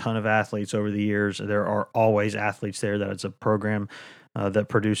produced a ton of athletes over the years. There are always athletes there. That it's a program that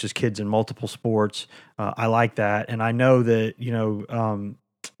produces kids in multiple sports. I like that. And I know that,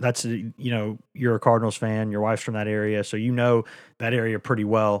 that's, you're a Cardinals fan, your wife's from that area, so that area pretty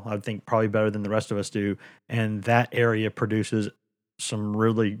well. I think probably better than the rest of us do. And that area produces some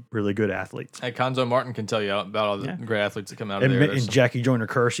really, really good athletes. Hey, Conzo Martin can tell you about all the great athletes that come out of there. And Jackie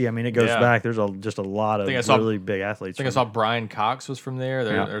Joyner-Kersee, I mean, it goes back. There's just a lot of really big athletes. I saw Brian Cox was from there.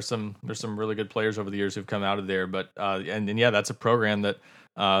 There's some really good players over the years who've come out of there. But that's a program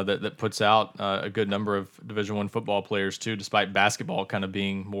that puts out a good number of Division I football players too, despite basketball kind of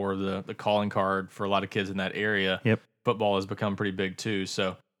being more of the calling card for a lot of kids in that area. Yep. Football has become pretty big too.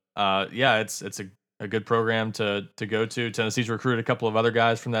 So it's a good program to go to. Tennessee's recruited a couple of other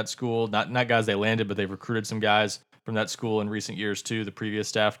guys from that school. Not guys they landed, but they've recruited some guys from that school in recent years too. The previous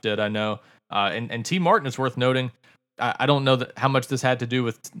staff did, I know. And T. Martin, is worth noting. I don't know how much this had to do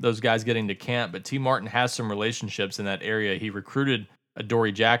with those guys getting to camp, but T. Martin has some relationships in that area. He recruited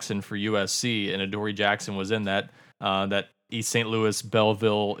Adoree Jackson for USC, and Adoree Jackson was in that East St. Louis,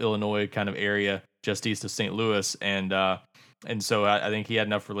 Belleville, Illinois kind of area, just east of St. Louis, and so I think he had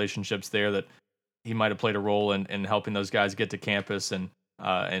enough relationships there that he might have played a role in helping those guys get to campus and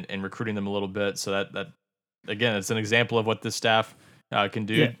recruiting them a little bit. So that again, it's an example of what this staff can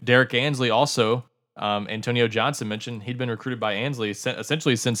do. Yeah. Derek Ansley also, Antonio Johnson mentioned he'd been recruited by Ansley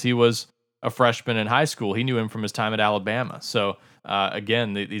essentially since he was a freshman in high school. He knew him from his time at Alabama. So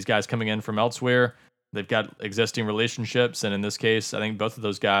again, these guys coming in from elsewhere, they've got existing relationships, and in this case, I think both of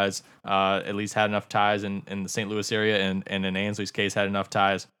those guys at least had enough ties in the St. Louis area, and in Ansley's case, had enough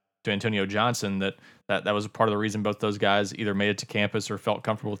ties to Antonio Johnson, that was part of the reason both those guys either made it to campus or felt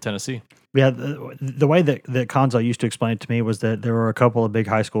comfortable with Tennessee. Yeah, the way that Conzo used to explain it to me was that there were a couple of big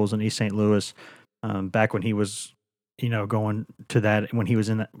high schools in East St. Louis back when he was, going to that, when he was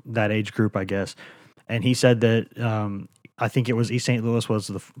in that age group, I guess. And he said that I think it was East St. Louis was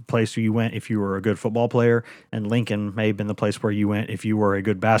the place where you went if you were a good football player, and Lincoln may have been the place where you went if you were a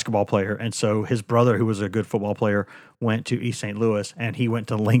good basketball player. And so his brother, who was a good football player, went to East St. Louis, and he went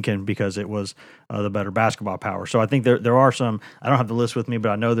to Lincoln because it was the better basketball power. So I think there are some. I don't have the list with me, but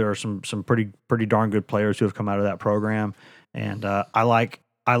I know there are some pretty darn good players who have come out of that program. And I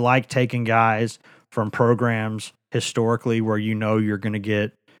like taking guys from programs historically where you're going to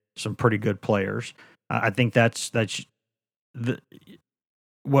get some pretty good players. I think that's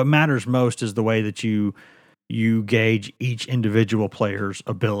what matters most is the way that you gauge each individual player's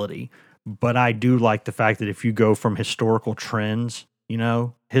ability. But I do like the fact that if you go from historical trends,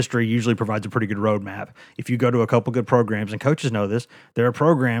 history usually provides a pretty good roadmap. If you go to a couple good programs, and coaches know this, there are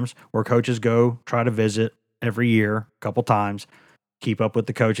programs where coaches go try to visit every year, a couple times, keep up with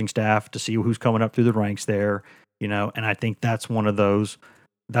the coaching staff to see who's coming up through the ranks there, and I think that's one of those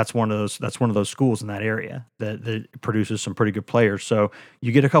schools in that area that produces some pretty good players. So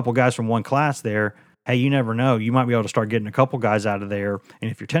you get a couple guys from one class there. Hey, you never know. You might be able to start getting a couple guys out of there. And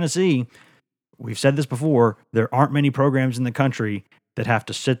if you're Tennessee, we've said this before, there aren't many programs in the country that have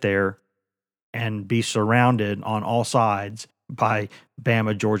to sit there and be surrounded on all sides by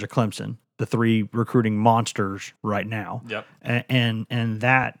Bama, Georgia, Clemson, the three recruiting monsters right now. Yep. And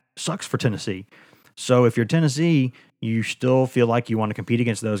that sucks for Tennessee. So if you're Tennessee, you still feel like you want to compete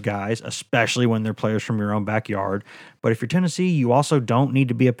against those guys, especially when they're players from your own backyard. But if you're Tennessee, you also don't need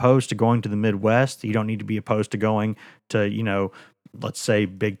to be opposed to going to the Midwest. You don't need to be opposed to going to, let's say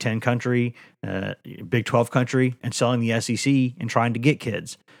Big 10 country, Big 12 country, and selling the SEC and trying to get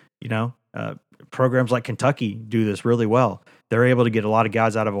kids. Programs like Kentucky do this really well. They're able to get a lot of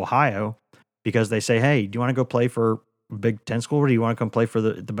guys out of Ohio because they say, hey, do you want to go play for Big 10 school, or do you want to come play for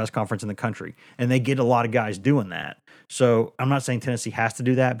the best conference in the country? And they get a lot of guys doing that. So I'm not saying Tennessee has to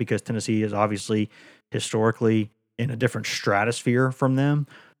do that, because Tennessee is obviously historically in a different stratosphere from them.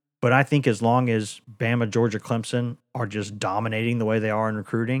 But I think as long as Bama, Georgia, Clemson are just dominating the way they are in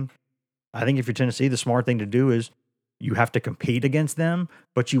recruiting, I think if you're Tennessee, the smart thing to do is you have to compete against them,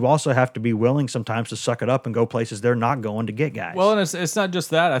 but you also have to be willing sometimes to suck it up and go places they're not going to get guys. Well, and it's not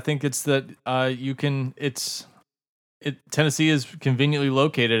just that. I think it's that Tennessee is conveniently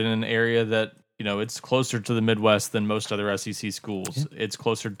located in an area that, it's closer to the Midwest than most other SEC schools. Yeah. It's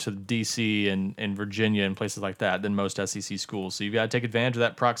closer to D.C. and Virginia and places like that than most SEC schools. So you've got to take advantage of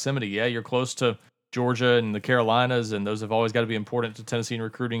that proximity. Yeah, you're close to Georgia and the Carolinas, and those have always got to be important to Tennessee in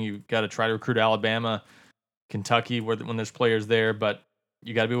recruiting. You've got to try to recruit Alabama, Kentucky, when there's players there, but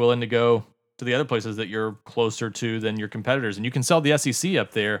you got to be willing to go to the other places that you're closer to than your competitors. And you can sell the SEC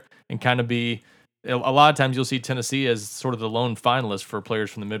up there and kind of be... A lot of times you'll see Tennessee as sort of the lone finalist for players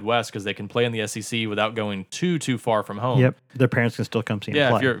from the Midwest because they can play in the SEC without going too far from home. Yep, their parents can still come see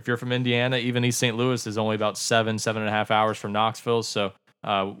them play. If you're from Indiana, even East St. Louis is only about 7.5 hours from Knoxville. So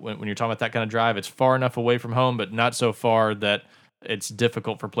when you're talking about that kind of drive, it's far enough away from home, but not so far that it's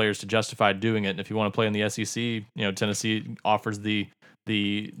difficult for players to justify doing it. And if you want to play in the SEC, Tennessee offers the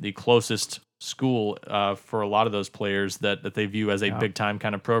closest school for a lot of those players that they view as a big time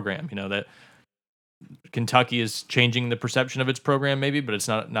kind of program. That Kentucky is changing the perception of its program maybe, but it's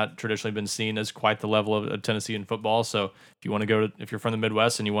not traditionally been seen as quite the level of Tennessee in football. So if you want to if you're from the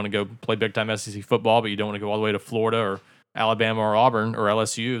Midwest and you want to go play big time SEC football, but you don't want to go all the way to Florida or Alabama or Auburn or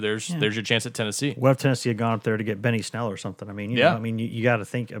LSU, there's your chance at Tennessee. What if Tennessee had gone up there to get Benny Snell or something? I mean, you got to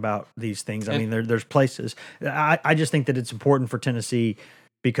think about these things. I mean, there's places. I just think that it's important for Tennessee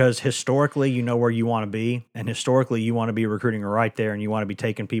because historically you know where you want to be, and historically you want to be recruiting right there, and you want to be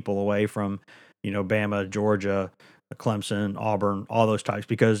taking people away from Bama, Georgia, Clemson, Auburn, all those types,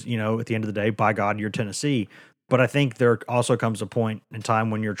 because, at the end of the day, by God, you're Tennessee. But I think there also comes a point in time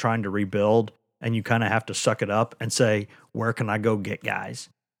when you're trying to rebuild and you kind of have to suck it up and say, where can I go get guys?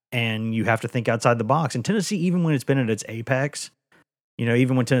 And you have to think outside the box. And Tennessee, even when it's been at its apex,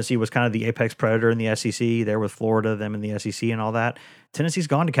 even when Tennessee was kind of the apex predator in the SEC, there with Florida, them in the SEC and all that, Tennessee's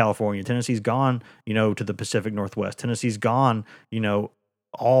gone to California. Tennessee's gone, to the Pacific Northwest. Tennessee's gone,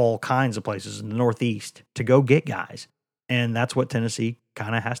 all kinds of places in the Northeast to go get guys. And that's what Tennessee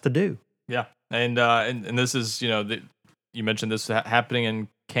kind of has to do. Yeah. And this is, you mentioned this happening in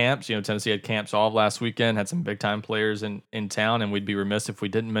camps. Tennessee had camps all of last weekend, had some big time players in town, and we'd be remiss if we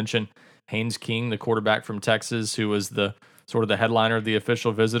didn't mention Haynes King, the quarterback from Texas, who was the sort of the headliner of the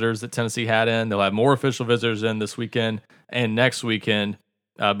official visitors that Tennessee had in. They'll have more official visitors in this weekend and next weekend.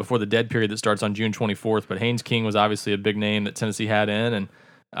 before the dead period that starts on June 24th. But Haynes King was obviously a big name that Tennessee had in, and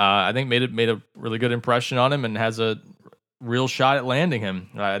I think made a really good impression on him and has a real shot at landing him.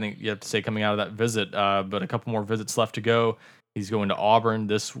 I think you have to say coming out of that visit, but a couple more visits left to go. He's going to Auburn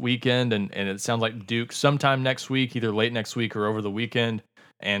this weekend, and it sounds like Duke sometime next week, either late next week or over the weekend.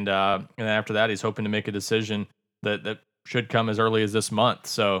 And then after that, he's hoping to make a decision that should come as early as this month.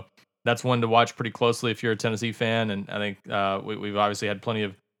 So that's one to watch pretty closely if you're a Tennessee fan. And I think we've obviously had plenty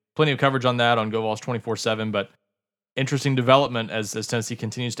of coverage on that on GoVols 24/7. But interesting development as Tennessee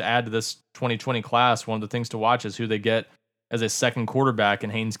continues to add to this 2020 class. One of the things to watch is who they get as a second quarterback,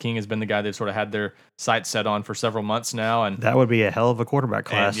 and Haynes King has been the guy they've sort of had their sights set on for several months now. And that would be a hell of a quarterback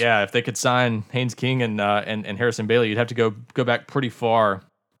class. And yeah, if they could sign Haynes King and Harrison Bailey, you'd have to go back pretty far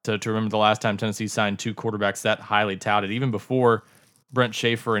to remember the last time Tennessee signed two quarterbacks that highly touted. Even before Brent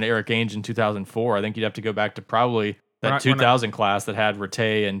Schaefer and Eric Ainge in 2004, I think you'd have to go back to probably that 2000 class that had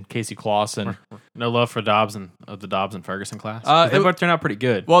Rattay and Casey Clausen. No love for the Dobbs and Ferguson class. They It both turned out pretty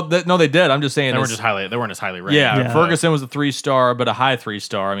good. Well, no, they did. I'm just saying They weren't as highly ranked. Yeah, Ferguson was a 3-star, but a high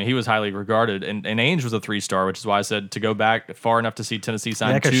 3-star. I mean, he was highly regarded, and Ainge was a 3-star, which is why I said to go back far enough to see Tennessee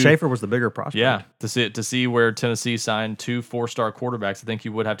sign because Schaefer was the bigger prospect. Yeah, to see where Tennessee signed 2 4-star quarterbacks. I think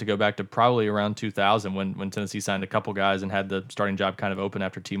you would have to go back to probably around 2000 when Tennessee signed a couple guys and had the starting job kind of open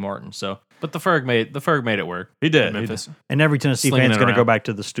after T. Martin. So, but the Ferg made it work. He did. Memphis. And every Tennessee Slinging fan's it going to go around. back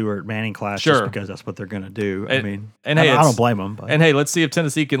to the Stuart Manning class Sure. just because that's what they're going to do. I mean, and I hey, don't blame them. But. And hey, let's see if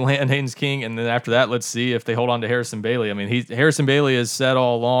Tennessee can land Haynes King, and then after that, let's see if they hold on to Harrison Bailey. I mean, Harrison Bailey has said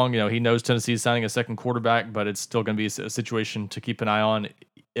all along, he knows Tennessee's signing a second quarterback, but it's still going to be a situation to keep an eye on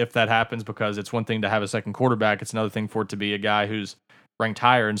if that happens, because it's one thing to have a second quarterback, it's another thing for it to be a guy who's ranked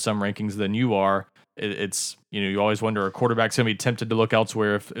higher in some rankings than you are. It's you always wonder, are quarterbacks going to be tempted to look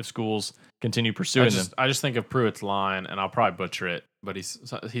elsewhere if schools continue pursuing them? I just think of Pruitt's line, and I'll probably butcher it, but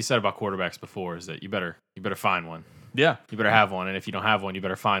he said about quarterbacks before is that you better find one. Yeah, you better have one, and if you don't have one, you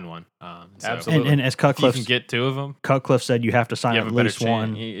better find one. Absolutely. And as if you Cutcliffe can get 2 of them, Cutcliffe said you have to sign you have at a better least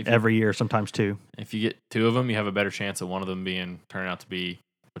one every year, sometimes 2. If you get 2 of them, you have a better chance of one of them turning out to be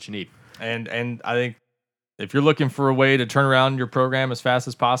what you need. And I think if you're looking for a way to turn around your program as fast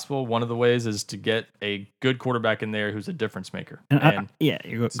as possible, one of the ways is to get a good quarterback in there who's a difference maker. You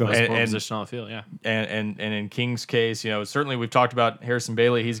go ahead. Position on the field, yeah. And in King's case, certainly we've talked about Harrison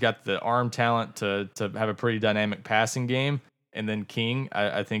Bailey. He's got the arm talent to have a pretty dynamic passing game. And then King,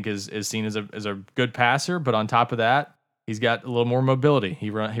 I think, is seen as a good passer. But on top of that, he's got a little more mobility. He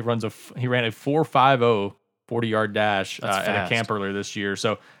ran a 4.50 40-yard dash at a camp earlier this year.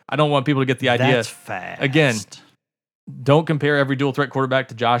 So I don't want people to get the idea. That's fast. Again, don't compare every dual threat quarterback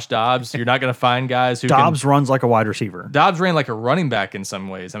to Josh Dobbs. You're not going to find guys who Dobbs runs like a wide receiver. Dobbs ran like a running back in some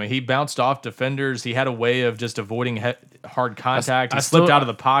ways. I mean, he bounced off defenders. He had a way of just avoiding hard contact. He slipped out of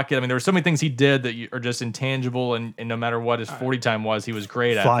the pocket. I mean, there were so many things he did that are just intangible, and no matter what his 40 time was, he was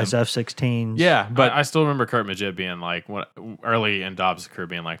great at Flies them. F-16s. Yeah, but I still remember Kurt Magid being like, early in Dobbs' career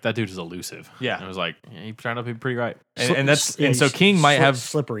being like, that dude is elusive. Yeah. And it was like, he turned out to be pretty right. And so King might have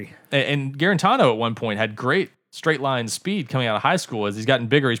slippery. And Garantano at one point had great straight line speed coming out of high school. As he's gotten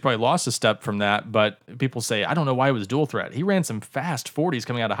bigger, he's probably lost a step from that. But people say, I don't know why he was dual threat. He ran some fast 40s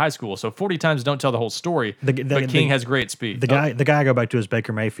coming out of high school. So 40 times don't tell the whole story. But King has great speed. The guy I go back to is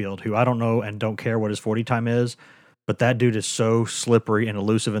Baker Mayfield, who I don't know and don't care what his 40 time is, but that dude is so slippery and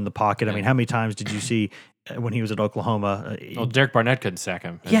elusive in the pocket. I mean, how many times did you see when he was at Oklahoma? Derek Barnett couldn't sack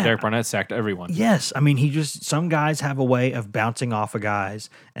him. Yeah. Derek Barnett sacked everyone. Yes. I mean, some guys have a way of bouncing off of guys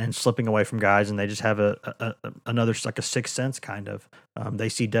and slipping away from guys, and they just have another, like a sixth sense kind of. They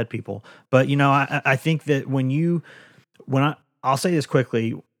see dead people. But, I think that I'll say this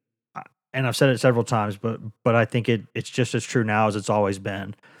quickly, and I've said it several times, but I think it's just as true now as it's always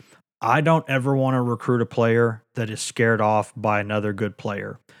been. I don't ever want to recruit a player that is scared off by another good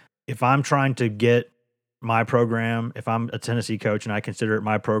player. If I'm trying to get my program, if I'm a Tennessee coach and I consider it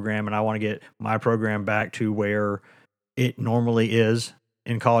my program and I want to get my program back to where it normally is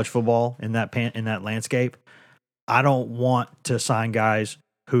in college football in that landscape, I don't want to sign guys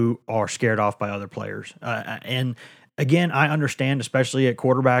who are scared off by other players. And again, I understand, especially at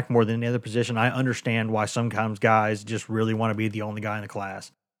quarterback more than any other position, I understand why sometimes guys just really want to be the only guy in the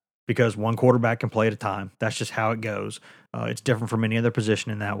class. Because one quarterback can play at a time. That's just how it goes. It's different from any other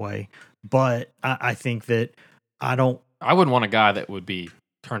position in that way. But I think that I wouldn't want a guy that would be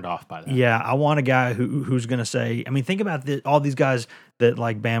turned off by that. Yeah, I want a guy who's going to say, I mean, think about all these guys that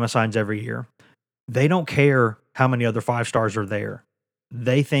like Bama signs every year. They don't care how many other 5-stars are there.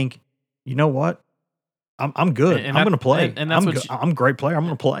 They think, you know what? I'm good. I'm going to play. And that's I'm a great player. I'm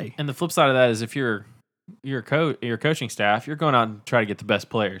going to play. And the flip side of that is if you're your coaching staff, you're going out and try to get the best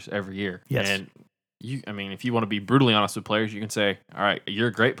players every year. Yes. And if you want to be brutally honest with players, you can say, all right, you're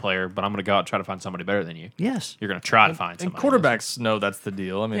a great player, but I'm going to go out and try to find somebody better than you. Yes. You're going to try to find And somebody. quarterbacks know that's the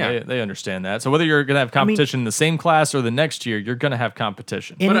deal. I mean, Yeah. they understand that. So whether you're going to have competition in the same class or the next year, you're going to have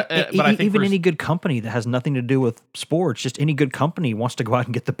competition. But I think even we're- any good company that has nothing to do with sports, just any good company wants to go out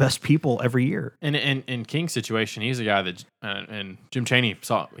and get the best people every year. And in King's situation, he's a guy that, and Jim Chaney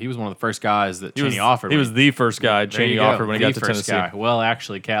he was one of the first guys that Chaney offered. He was the first guy There Chaney you go, offered when he got the to first Tennessee. guy. Well,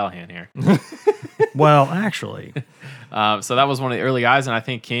 actually, Callahan here. Well, actually, So that was one of the early guys, and I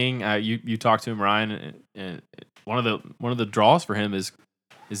think King. You talked to him, Ryan, and one of the draws for him is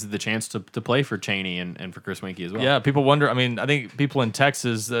the chance to play for Chaney and for Chris Winkie as well. Yeah, people wonder. I mean, I think people in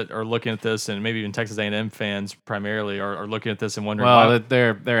Texas that are looking at this, and maybe even Texas A&M fans primarily, are looking at this and wondering. Well, why,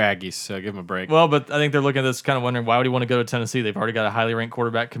 they're Aggies, so give them a break. well, but I think they're looking at this kind of wondering why would he want to go to Tennessee? They've already got a highly ranked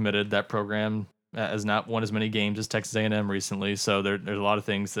quarterback committed. That program has not won as many games as Texas A&M recently, so there's a lot of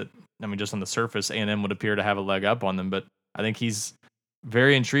things that, I mean, just on the surface, A&M would appear to have a leg up on them. But I think he's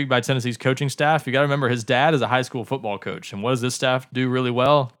very intrigued by Tennessee's coaching staff. You got to remember, his dad is a high school football coach, and what does this staff do really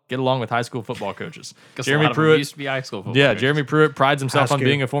well? Get along with high school football coaches. 'Cause Jeremy a lot of them Pruitt used to be high school football. Yeah, coaches. Jeremy Pruitt prides himself High on school.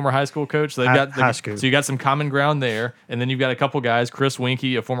 being a former high school coach. So they've High- got high school. So you got some common ground there, and then you've got a couple guys: Chris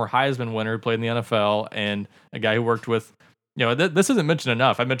Winkie, a former Heisman winner, who played in the NFL, and a guy who worked with. This isn't mentioned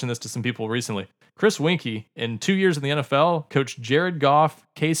enough. I mentioned this to some people recently. Chris Winkie, in 2 years in the NFL, coached Jared Goff,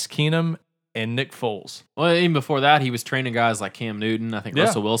 Case Keenum, and Nick Foles. Well, even before that, he was training guys like Cam Newton. I think Yeah.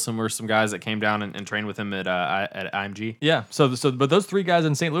 Russell Wilson were some guys that came down and trained with him at IMG. Yeah. But those three guys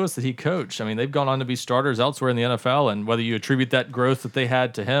in St. Louis that he coached, I mean, they've gone on to be starters elsewhere in the NFL. And whether you attribute that growth that they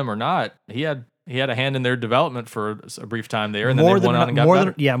had to him or not, he had a hand in their development for a brief time there, and then they went on and got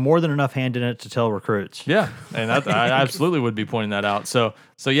better. more than enough hand in it to tell recruits. Yeah, and I absolutely would be pointing that out. So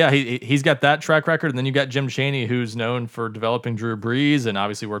yeah, he's got that track record, and then you got Jim Chaney, who's known for developing Drew Brees, and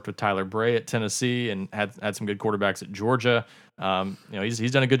obviously worked with Tyler Bray at Tennessee, and had some good quarterbacks at Georgia.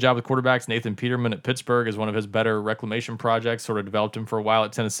 He's done a good job with quarterbacks. Nathan Peterman at Pittsburgh is one of his better reclamation projects. Sort of developed him for a while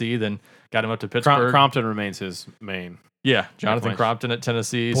at Tennessee, then got him up to Pittsburgh. Crompton remains his main. Yeah, Jonathan Reclamation. Crompton at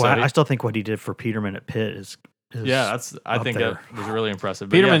Tennessee. Boy, So I still think what he did for Peterman at Pitt is yeah, I up think there. that was really impressive.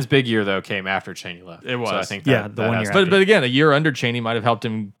 But Peterman's big year though came after Cheney left. It was. So I think Yeah, that the 1 has year to after. be- But again, a year under Chaney might have helped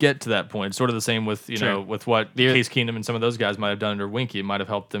him get to that point. Sort of the same with Sure. with what The- Case Keenum and some of those guys might have done under Winkie. It might have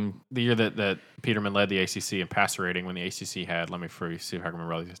helped them. the year that Peterman led the ACC in passer rating when the ACC had, let me see if I can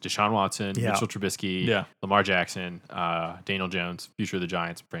remember all these. Deshaun Watson, Yeah. Mitchell Trubisky, Yeah. Lamar Jackson, Daniel Jones, future of the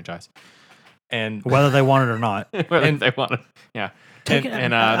Giants franchise. And whether they want it or not. Whether they want to, yeah. Take And- it,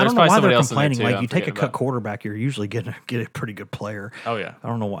 and, I there's don't know probably why somebody they're else in there, complaining. too, Like I'm you take a forgetting cut about. quarterback, you're usually going to get a pretty good player. oh yeah, I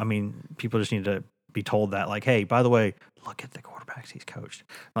don't know. I mean, people just need to be told that, like, hey, by the way, look at the quarterbacks he's coached.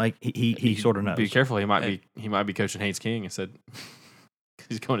 Like he sort of knows. Be careful. He might be coaching Haynes King instead.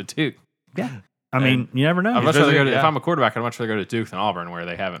 He's going to Duke. Yeah, I mean, you never know. I'd much rather go to, yeah. if I'm a quarterback, I'd much rather go to Duke than Auburn, where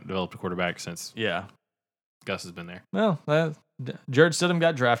they haven't developed a quarterback since yeah. Gus has been there. Well, Jared Stidham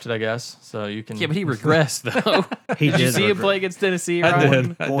got drafted, I guess. So you can. Yeah, but he regressed though. He Did you did see him regret. play against Tennessee? I Ryan?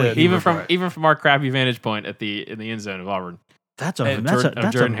 did. I Boy, did. he Even from our crappy vantage point in the end zone of Auburn. That's And a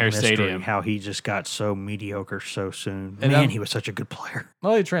Jordan Hare mystery Stadium. how he just got so mediocre so soon. And Man, he was such a good player.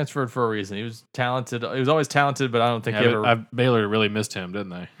 Well, he transferred for a reason. He was talented. He was always talented, but I don't think he ever. Baylor really missed him, didn't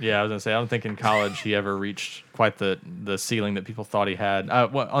they? Yeah, I was gonna say I don't think in college he ever reached quite the ceiling that people thought he had.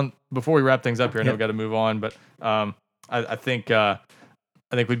 Before we wrap things up here, I know Yep. we got to move on, but I think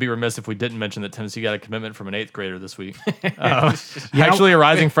we'd be remiss if we didn't mention that Tennessee got a commitment from an 8th grader this week. Actually, a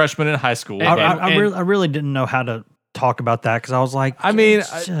rising freshman in high school. I really didn't know how to talk about that because I was like, I mean,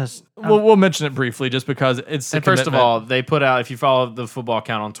 it's just we'll mention it briefly just because it's. And first of all, they put out, if you follow the football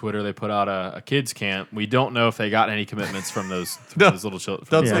account on Twitter, they put out a kids camp. We don't know if they got any commitments from those little children.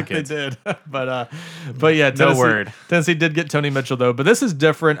 Don't Yeah. think they did, but yeah, No word. Tennessee did get Tony Mitchell though, but this is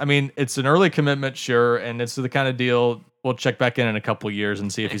different. I mean, it's an early commitment, sure, and it's the kind of deal we'll check back in a couple of years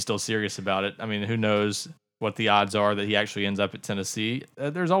and see if he's still serious about it. I mean, who knows what the odds are that he actually ends up at Tennessee?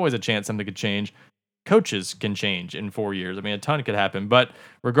 There's always a chance something could change. Coaches can change in 4 years. I mean, a ton could happen, but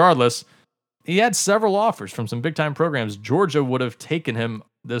regardless, he had several offers from some big time programs. Georgia would have taken him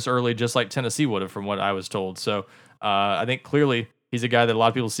this early, just like Tennessee would have, from what I was told. So I think clearly he's a guy that a lot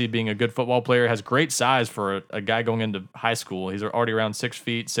of people see being a good football player, has great size for a guy going into high school. He's already around 6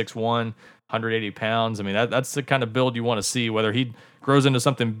 feet, 6'1", 180 pounds. I mean, that's the kind of build you want to see, whether he grows into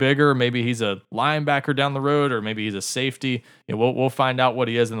something bigger. Maybe he's a linebacker down the road, or maybe he's a safety. We'll find out what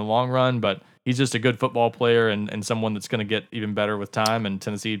he is in the long run, but he's just a good football player and someone that's going to get even better with time. And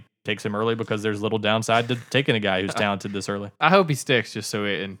Tennessee takes him early because there's little downside to taking a guy who's talented this early. I hope he sticks, just so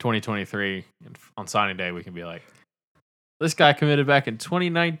in 2023 on signing day we can be like, this guy committed back in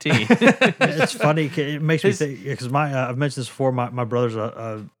 2019. It's funny. It makes me think because I've mentioned this before. My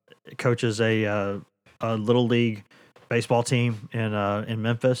brother's coaches a little league baseball team in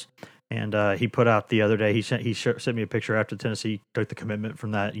Memphis, and he put out the other day. He sent me a picture after Tennessee took the commitment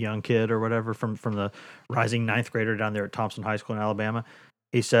from that young kid or whatever from the rising ninth grader down there at Thompson High School in Alabama.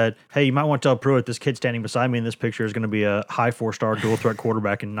 He said, "Hey, you might want to tell Pruitt this kid standing beside me in this picture is going to be a high 4-star dual threat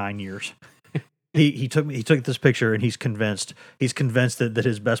quarterback in 9 years." He took this picture and he's convinced that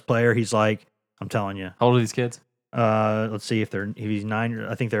his best player. He's like, I'm telling you. How old are these kids? Let's see if he's 9.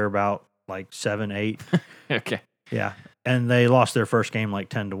 I think they're about like 7, 8. Okay. Yeah, and they lost their first game like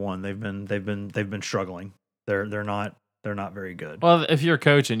 10-1. They've been struggling. They're not very good. Well, if you're a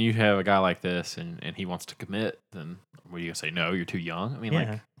coach and you have a guy like this and he wants to commit, then what are you gonna say? No, you're too young. I mean,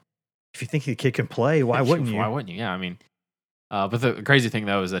 like, if you think the kid can play, why wouldn't you? Why wouldn't you? Yeah, I mean, but the crazy thing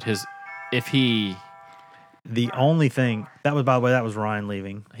though is that the only thing that was, by the way, that was Ryan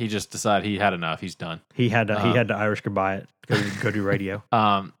leaving. He just decided he had enough. He's done. He had to Irish goodbye it. Go do radio.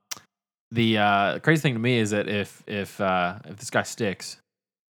 The crazy thing to me is that if this guy sticks,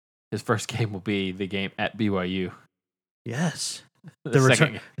 his first game will be the game at BYU. Yes. The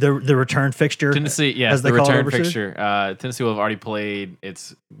return fixture. Tennessee, yes, as they the call it return overseas? fixture. Tennessee will have already played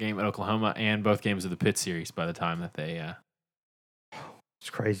its game at Oklahoma and both games of the Pitt series by the time that it's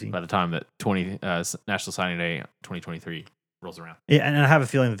crazy. By the time that National Signing Day 2023 rolls around. Yeah, and I have a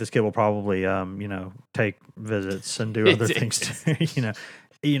feeling that this kid will probably take visits and do other things too.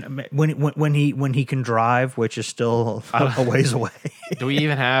 When he can drive, which is still a ways away. Do we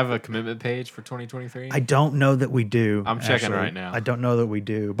even have a commitment page for 2023? I don't know that we do. I'm checking right now. I don't know that we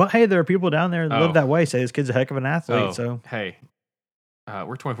do. But hey, there are people down there that live that way. Say this kid's a heck of an athlete. So hey,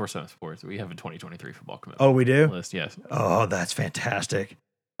 we're 24/7 Sports. We have a 2023 football commitment. Oh, we do? List, yes. Oh, that's fantastic.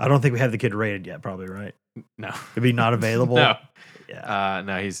 I don't think we have the kid rated yet. Probably right. No, it'd be not available. No, yeah.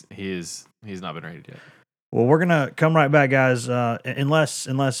 No, he's not been rated yet. Well, we're gonna come right back, guys.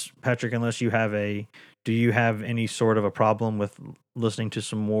 Unless Patrick, do you have any sort of a problem with listening to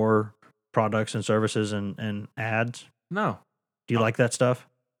some more products and services and ads? No. Do you like that stuff?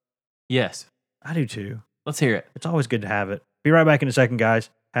 Yes, I do too. Let's hear it. It's always good to have it. Be right back in a second, guys.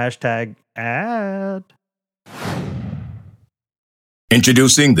 #ad.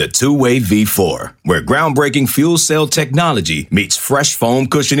 Introducing the Two-Way V4, where groundbreaking fuel cell technology meets fresh foam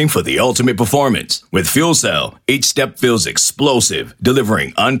cushioning for the ultimate performance. With Fuel Cell, each step feels explosive,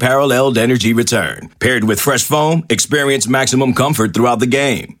 delivering unparalleled energy return. Paired with fresh foam, experience maximum comfort throughout the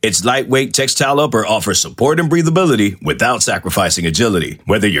game. Its lightweight textile upper offers support and breathability without sacrificing agility.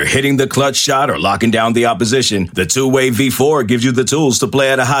 Whether you're hitting the clutch shot or locking down the opposition, the Two-Way V4 gives you the tools to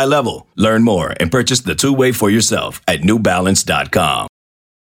play at a high level. Learn more and purchase the Two-Way for yourself at newbalance.com.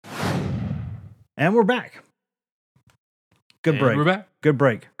 And we're back. Good break. We're back. Good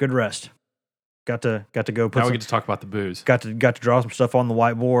break. Good rest. Got to go put. Now we get to talk about the booze. Got to draw some stuff on the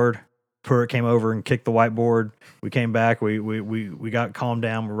whiteboard. Pruitt came over and kicked the whiteboard. We came back. We got calmed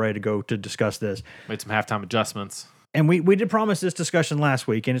down. We're ready to go to discuss this. Made some halftime adjustments. And we did promise this discussion last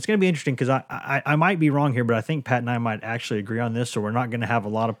week, and it's going to be interesting because I might be wrong here, but I think Pat and I might actually agree on this. So we're not going to have a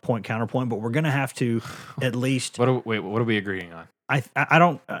lot of point counterpoint, but we're going to have to at least. What are we agreeing on?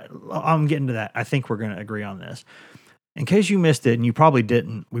 I'm getting to that. I think we're going to agree on this. In case you missed it, and you probably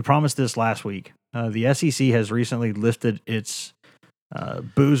didn't, we promised this last week. The SEC has recently lifted its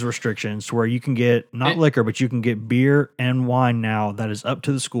booze restrictions to where you can get not liquor, but you can get beer and wine now. That is up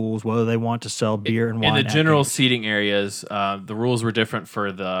to the schools whether they want to sell beer and wine. In the general seating areas, the rules were different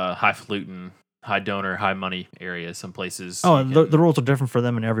for the highfalutin, high donor, high money areas. Some places. Oh, the rules are different for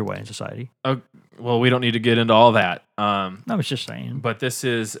them in every way in society. Well, we don't need to get into all that. I was just saying. But this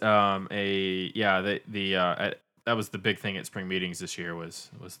is that was the big thing at spring meetings this year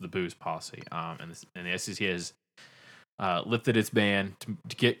was the booze policy. And the SEC has lifted its ban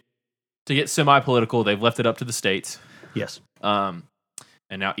to get semi-political. They've left it up to the states. Yes. And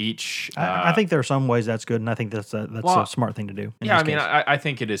now each. I think there are some ways that's good, and I think that's a smart thing to do. Yeah, I mean, I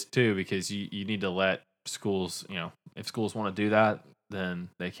think it is too, because you need to let schools. If schools want to do that, then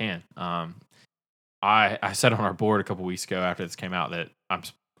they can. I said on our board a couple weeks ago after this came out that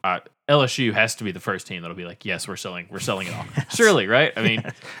LSU has to be the first team that'll be like, yes, we're selling it all. Surely, right? I mean,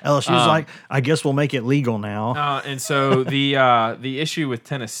 LSU's like, I guess we'll make it legal now. And so the issue with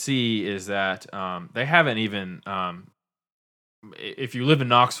Tennessee is that they haven't even. If you live in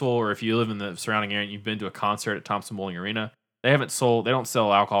Knoxville or if you live in the surrounding area and you've been to a concert at Thompson Bowling Arena, They don't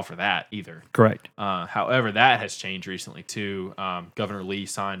sell alcohol for that either. Correct. However, that has changed recently too. Governor Lee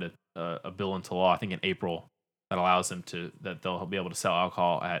signed a bill into law, I think in April, that allows them that they'll be able to sell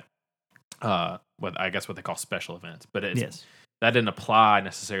alcohol at what they call special events. But that didn't apply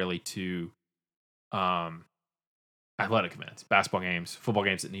necessarily to athletic events, basketball games, football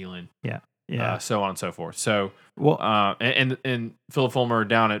games at Neyland. So on and so forth. So, and Philip Fulmer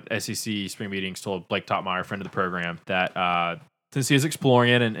down at SEC spring meetings told Blake Topmeyer, friend of the program, that Tennessee is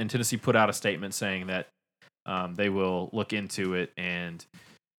exploring it, and Tennessee put out a statement saying that they will look into it, and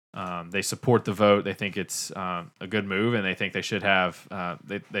they support the vote. They think it's a good move, and they think they should have.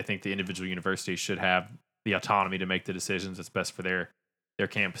 They think the individual universities should have the autonomy to make the decisions that's best for their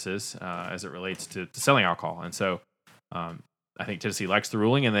campuses as it relates to selling alcohol, and so. I think Tennessee likes the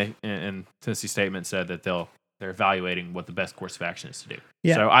ruling, and Tennessee's statement said that they're evaluating what the best course of action is to do.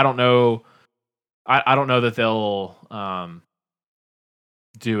 Yeah. So I don't know. I don't know that they'll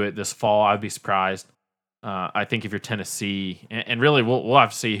do it this fall. I'd be surprised. I think if you're Tennessee, and really we'll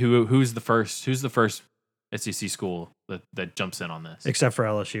have to see who's the first SEC school that jumps in on this, except for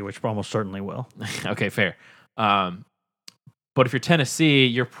LSU, which almost certainly will. Okay, fair. But if you're Tennessee,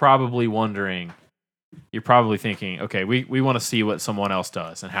 you're probably wondering. You're probably thinking, okay, we want to see what someone else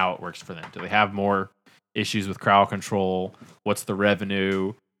does and how it works for them. Do they have more issues with crowd control? What's the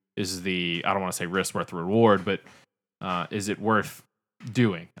revenue? Is I don't want to say risk worth the reward, but is it worth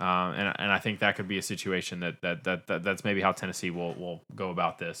doing? And I think that could be a situation that's maybe how Tennessee will go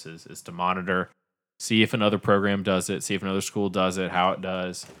about this is to monitor, see if another program does it, see if another school does it, how it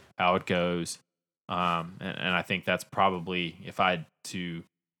does, how it goes. And I think that's probably, if I had to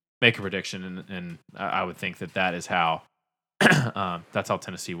make a prediction, and I would think that is how that's how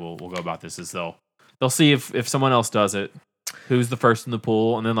Tennessee will go about this. Is they'll see if someone else does it, who's the first in the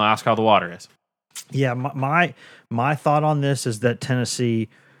pool, and then they'll ask how the water is. Yeah, my thought on this is that Tennessee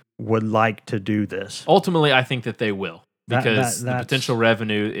would like to do this. Ultimately, I think that they will, because the potential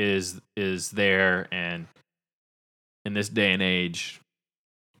revenue is there, and in this day and age,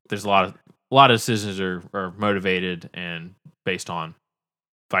 there's a lot of decisions are motivated and based on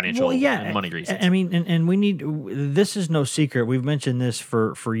financial and money reasons. I mean, and we need. This is no secret. We've mentioned this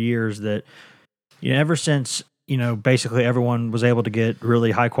for years that ever since basically everyone was able to get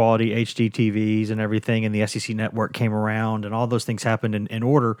really high quality HD TVs and everything, and the SEC network came around, and all those things happened in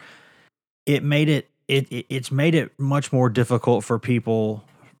order. It made it's made it much more difficult for people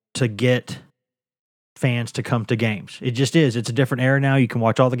to get fans to come to games. It just is. It's a different era now. You can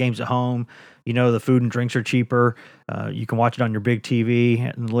watch all the games at home. The food and drinks are cheaper. You can watch it on your big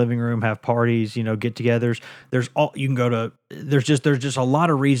TV in the living room, have parties, get-togethers. There's just a lot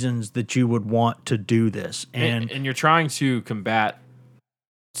of reasons that you would want to do this. And you're trying to combat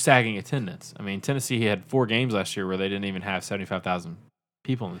sagging attendance. I mean, Tennessee had 4 games last year where they didn't even have 75,000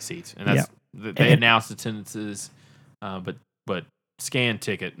 people in the seats. And that's they announced attendances, but scan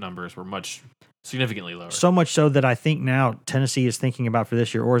ticket numbers were significantly lower. So much so that I think now Tennessee is thinking about for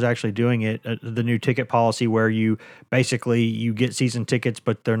this year, or is actually doing it, the new ticket policy where you get season tickets,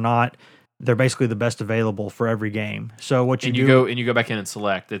 but they're basically the best available for every game. So what you go back in and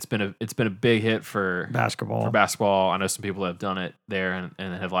select. It's been a big hit for basketball. I know some people have done it there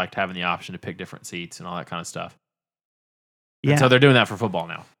and have liked having the option to pick different seats and all that kind of stuff. Yeah. And so they're doing that for football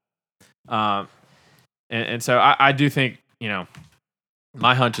now. And so I do think,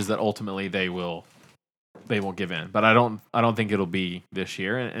 my hunch is that ultimately they will give in, but I don't think it'll be this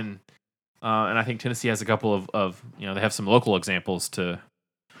year. And I think Tennessee has a couple of they have some local examples to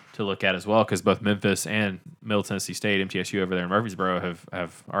look at as well, because both Memphis and Middle Tennessee State, MTSU over there in Murfreesboro,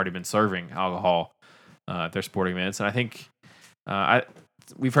 have already been serving alcohol at their sporting events. And I think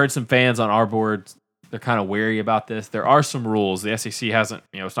we've heard some fans on our board, they're kind of wary about this. There are some rules. The SEC hasn't,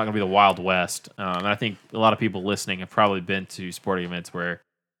 it's not going to be the Wild West. And I think a lot of people listening have probably been to sporting events where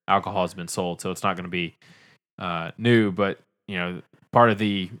alcohol has been sold, so it's not going to be new. But part of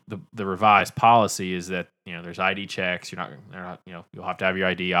the revised policy is that there's ID checks. You'll have to have your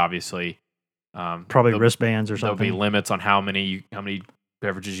ID, obviously. Probably wristbands or something. There'll be limits on how many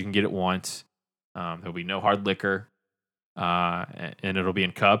beverages you can get at once. There'll be no hard liquor. And it'll be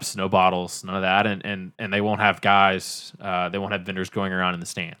in cups, no bottles, none of that, and they won't have they won't have vendors going around in the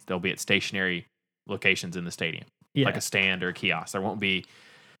stands. They'll be at stationary locations in the stadium, like a stand or a kiosk. There won't be.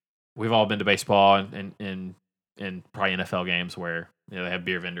 We've all been to baseball and probably NFL games where they have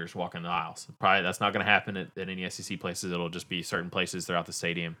beer vendors walking the aisles. Probably that's not going to happen at any SEC places. It'll just be certain places throughout the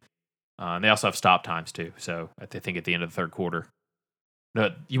stadium. And they also have stop times too. So I think at the end of the third quarter. No,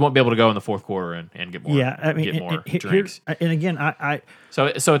 you won't be able to go in the fourth quarter and get more. Yeah, I mean, get more drinks. And again, I so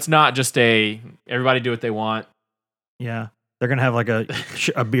it's not just everybody do what they want. Yeah, They're gonna have like a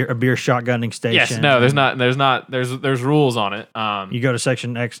beer shotgunning station. Yes, no, there's rules on it. You go to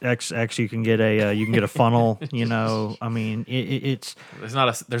section XX, you can get a funnel. I mean, it's there's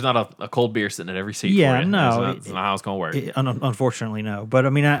not a cold beer sitting at every seat. Yeah, for you. no, that's not how it's gonna work. Unfortunately, no. But I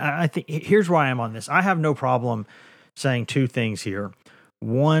mean, I think here's where I am on this. I have no problem saying two things here.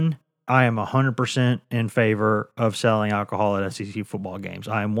 One, I am 100% in favor of selling alcohol at SEC football games.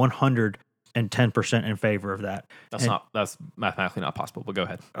 I am 110% in favor of that. That's mathematically not possible. But go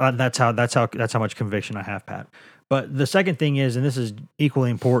ahead. That's how much conviction I have, Pat. But the second thing is, and this is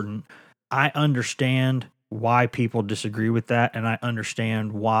equally important, I understand why people disagree with that, and I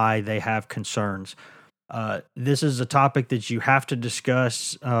understand why they have concerns. This is a topic that you have to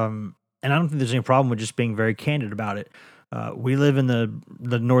discuss, and I don't think there's any problem with just being very candid about it. We live in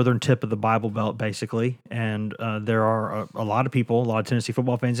the northern tip of the Bible Belt, basically, and there are a lot of people, a lot of Tennessee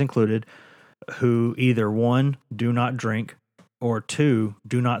football fans included, who either one, do not drink, or two,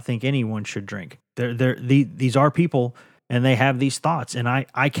 do not think anyone should drink. These are people, and they have these thoughts, and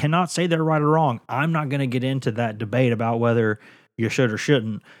I cannot say they're right or wrong. I'm not going to get into that debate about whether you should or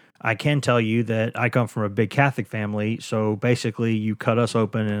shouldn't. I can tell you that I come from a big Catholic family, so basically you cut us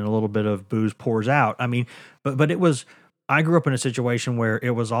open and a little bit of booze pours out. I mean, but it was, I grew up in a situation where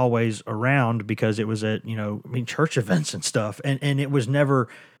it was always around because it was at, church events and stuff, and it was never,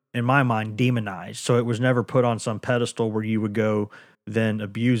 in my mind, demonized. So it was never put on some pedestal where you would go then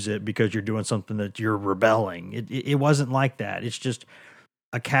abuse it because you're doing something that you're rebelling. It wasn't like that. It's just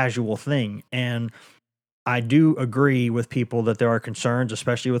a casual thing. And I do agree with people that there are concerns,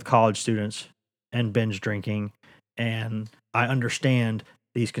 especially with college students and binge drinking. And I understand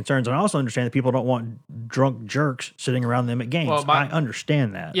these concerns. And I also understand that people don't want drunk jerks sitting around them at games. Well, I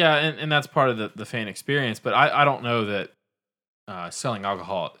understand that. Yeah, and that's part of the fan experience. But I don't know that selling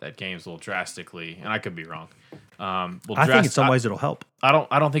alcohol at games will drastically, and I could be wrong. I think in some ways it'll help. I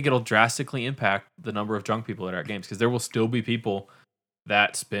don't think it'll drastically impact the number of drunk people that are at games, because there will still be people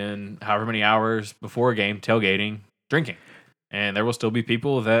that spend however many hours before a game tailgating, drinking, and there will still be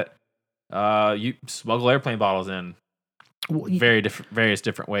people that you smuggle airplane bottles in various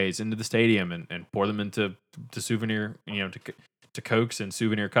different ways into the stadium and pour them into souvenir, to Cokes and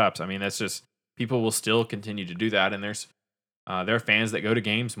souvenir cups. I mean, that's just, people will still continue to do that, and there are fans that go to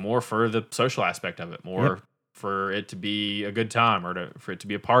games more for the social aspect of it, more for it to be a good time or for it to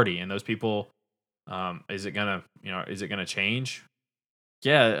be a party. And those people, is it gonna change?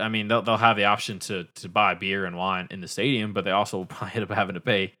 Yeah, I mean, they'll have the option to buy beer and wine in the stadium, but they also will probably end up having to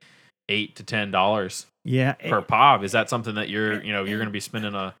pay $8 to $10 per pop. Is that something that you're going to be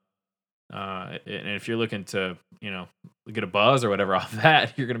spending and if you're looking to get a buzz or whatever off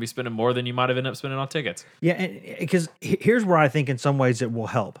that, you're going to be spending more than you might have ended up spending on tickets. Yeah, because here's where I think in some ways it will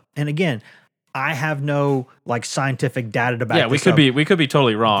help. And again, I have no scientific data to back this up. We could be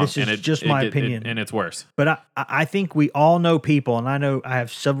totally wrong. This is just my opinion, and it's worse. But I think we all know people, and I know I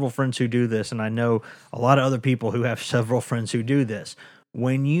have several friends who do this, and I know a lot of other people who have several friends who do this.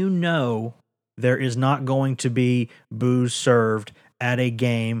 When you know there is not going to be booze served at a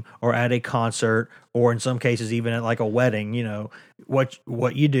game or at a concert, or in some cases even at a wedding,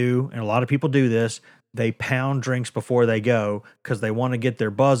 what you do, and a lot of people do this, they pound drinks before they go because they want to get their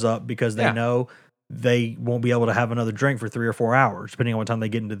buzz up, because they know they won't be able to have another drink for 3 or 4 hours, depending on what time they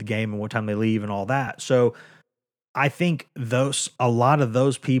get into the game and what time they leave and all that. So I think a lot of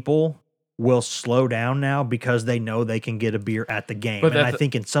those people will slow down now because they know they can get a beer at the game. And I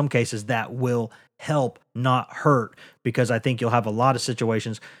think in some cases that will help, not hurt, because I think you'll have a lot of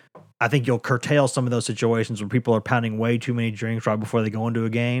situations. I think you'll curtail some of those situations where people are pounding way too many drinks right before they go into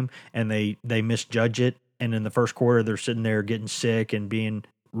a game, and they misjudge it. And in the first quarter, they're sitting there getting sick and being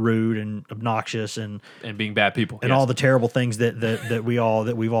rude and obnoxious and being bad people and all the terrible things that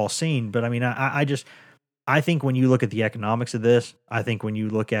we've all seen. But I mean, I think when you look at the economics of this, I think when you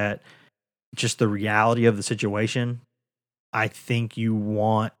look at just the reality of the situation, I think you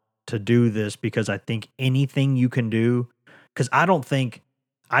want to do this, because I think anything you can do, because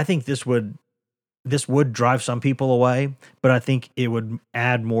I think this would drive some people away, but I think it would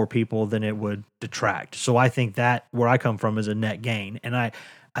add more people than it would detract. So I think that where I come from is a net gain. And I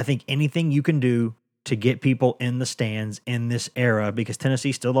think anything you can do to get people in the stands in this era, because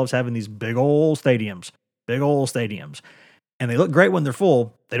Tennessee still loves having these big old stadiums, and they look great when they're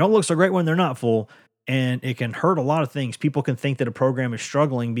full. They don't look so great when they're not full. And it can hurt a lot of things. People can think that a program is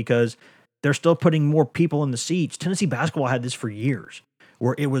struggling because they're still putting more people in the seats. Tennessee basketball had this for years,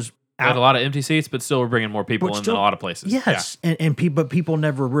 where it was had a lot of empty seats, but still we're bringing more people in than a lot of places. Yes, yeah. But people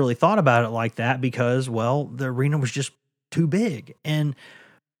never really thought about it like that because, well, the arena was just too big. And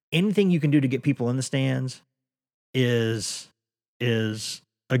anything you can do to get people in the stands is is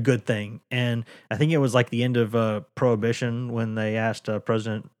a good thing. And I think it was like the end of Prohibition when they asked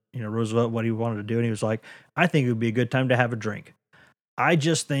President Roosevelt what he wanted to do, and he was like, I think it would be a good time to have a drink. I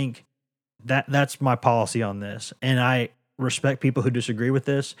just think that's my policy on this, and I respect people who disagree with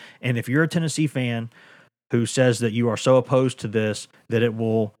this. And if you're a Tennessee fan who says that you are so opposed to this that it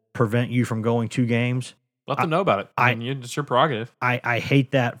will prevent you from going to games, let them know about it. I mean, it's your prerogative. I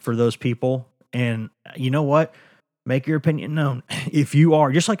hate that for those people. And you know what? Make your opinion known. If you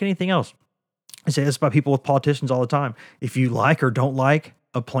are, just like anything else, I say this about people with politicians all the time. If you like or don't like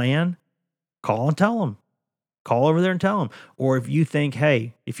a plan, call and tell them. Call over there and tell them. Or if you think,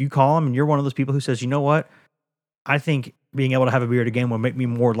 hey, if you call them and you're one of those people who says, you know what? I think being able to have a beer at a game will make me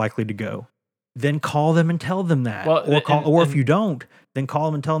more likely to go. Then call them and tell them that. Well, or if you don't, then call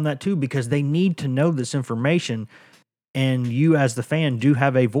them and tell them that too, because they need to know this information. And you, as the fan, do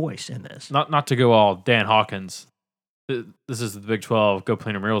have a voice in this. Not to go all Dan Hawkins. This is the Big 12 go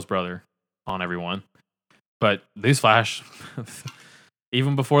play Murrell's brother on everyone. But newsflash,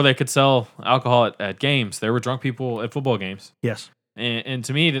 even before they could sell alcohol at games, there were drunk people at football games. Yes. And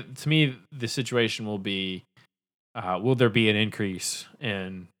to me, the situation will be, will there be an increase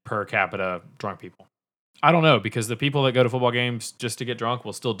in per capita drunk people? I don't know, because the people that go to football games just to get drunk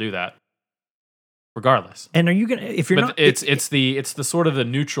will still do that, regardless. And are you gonna? If you're but not, it's the sort of the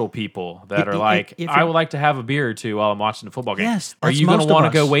neutral people that are like, I would like to have a beer or two while I'm watching the football game. Yes. Are you going to want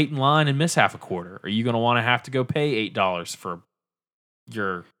to go wait in line and miss half a quarter? Are you going to want to have to go pay $8 for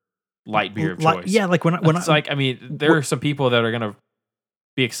your light beer of choice? Yeah, like when there are some people that are going to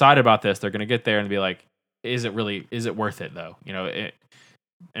be excited about this. They're going to get there and be like, is it worth it though?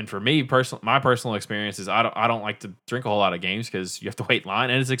 And for me, my personal experience is I don't like to drink a whole lot of games because you have to wait in line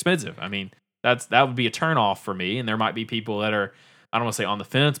and it's expensive. I mean, that would be a turnoff for me. And there might be people that are, I don't want to say on the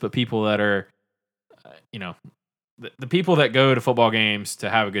fence, but people that are, the people that go to football games to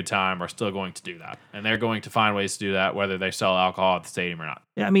have a good time are still going to do that, and they're going to find ways to do that, whether they sell alcohol at the stadium or not.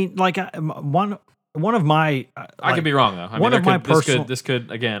 Yeah, I mean, like one of my, I could be wrong though. This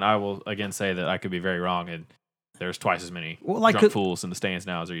could again. I will again say that I could be very wrong, and there's twice as many drunk fools in the stands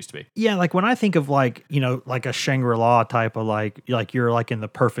now as there used to be. Yeah, like when I think of like a Shangri-La type of like you're like in the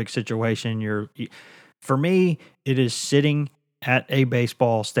perfect situation. For me, it is sitting at a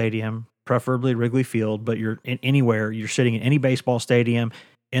baseball stadium, preferably Wrigley Field, but you're anywhere. You're sitting in any baseball stadium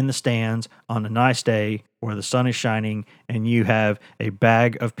in the stands on a nice day where the sun is shining, and you have a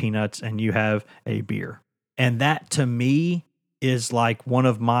bag of peanuts and you have a beer. And that to me is like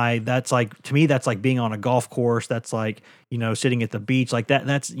that's like being on a golf course. That's like, sitting at the beach like that.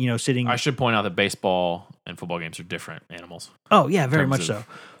 That's, sitting. I should point out that baseball and football games are different animals. Oh yeah, very much so.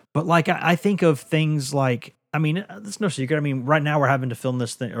 But like, I think of things like, I mean, it's no secret. I mean, right now we're having to film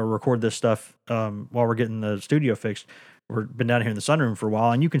this thing or record this stuff while we're getting the studio fixed. We've been down here in the sunroom for a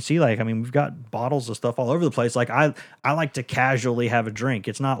while, and you can see, like, I mean, we've got bottles of stuff all over the place. Like, I like to casually have a drink.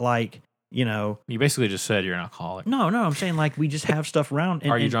 It's not like, You basically just said you're an alcoholic. No, I'm saying like we just have stuff around.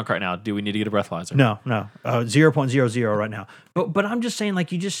 Are you drunk right now? Do we need to get a breathalyzer? No, 0.00 right now. But I'm just saying,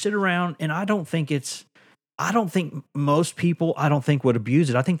 like, you just sit around, and I don't think most people would abuse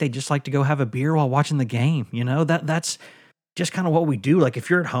it. I think they just like to go have a beer while watching the game. That's just kind of what we do. Like, if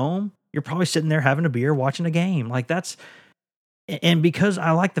you're at home, you're probably sitting there having a beer watching a game. Like, and because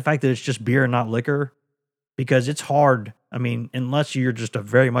I like the fact that it's just beer and not liquor, because it's hard. I mean, unless you're just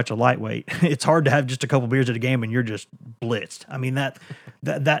very much a lightweight, it's hard to have just a couple beers at a game and you're just blitzed. I mean, that's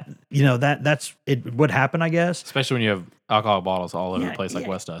it would happen, I guess. Especially when you have alcohol bottles all over the place like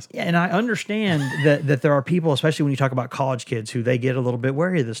Wes does. Yeah, and I understand that there are people, especially when you talk about college kids, who they get a little bit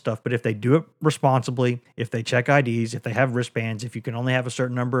wary of this stuff. But if they do it responsibly, if they check IDs, if they have wristbands, if you can only have a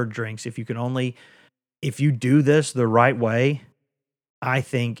certain number of drinks, if you do this the right way, I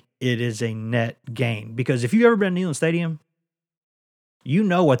think it is a net gain. Because if you've ever been to Neyland Stadium, you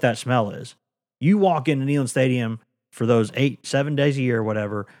know what that smell is. You walk into Neyland Stadium for those 7 days a year or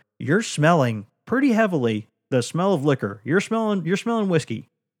whatever, you're smelling pretty heavily the smell of liquor. You're smelling whiskey.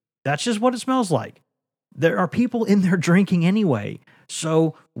 That's just what it smells like. There are people in there drinking anyway.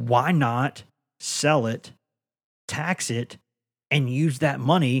 So why not sell it, tax it, and use that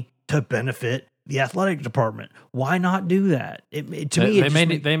money to benefit the athletic department? Why not do that? They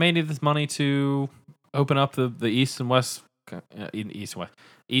may need this money to open up the east and west,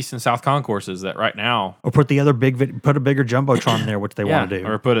 east and south concourses that right now, or put a bigger jumbotron there, which they want to do,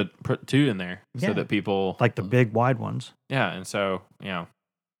 or put two in there so that people like the big wide ones. Yeah, and so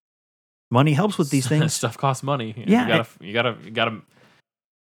money helps with these things. Stuff costs money. You gotta. You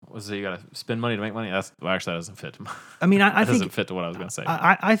got to spend money to make money. That doesn't fit. I think doesn't fit to what I was going to say.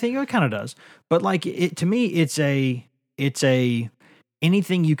 I think it kind of does, but like to me, it's it's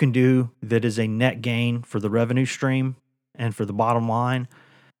anything you can do that is a net gain for the revenue stream and for the bottom line.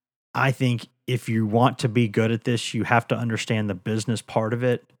 I think if you want to be good at this, you have to understand the business part of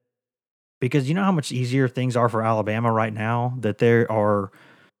it. Because you know how much easier things are for Alabama right now, that there are,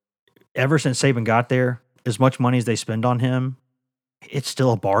 ever since Saban got there, as much money as they spend on him, it's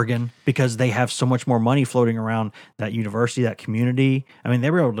still a bargain because they have so much more money floating around that university, that community. I mean,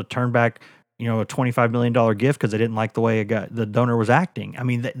 they were able to turn back, a $25 million gift because they didn't like the way the donor was acting. I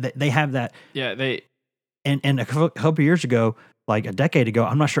mean, they have that. Yeah, and a couple of years ago, like a decade ago,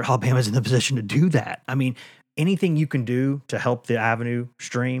 I'm not sure Alabama's in the position to do that. I mean, anything you can do to help the avenue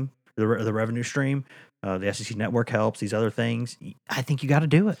stream, the revenue stream, the SEC network helps, these other things, I think you got to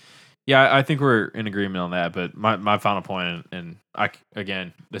do it. Yeah, I think we're in agreement on that. But my final point, and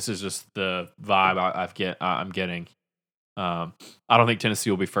again, this is just the vibe I'm getting. I don't think Tennessee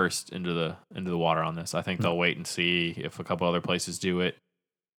will be first into the water on this. I think they'll wait and see if a couple other places do it,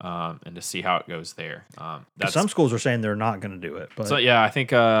 and to see how it goes there. Some schools are saying they're not going to do it. But so yeah, I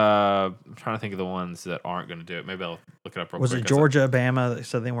think I'm trying to think of the ones that aren't going to do it. Maybe I'll look it up real quick. Was it Georgia, Bama that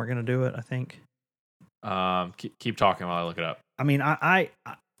said they weren't going to do it? I think. Keep talking while I look it up. I mean, I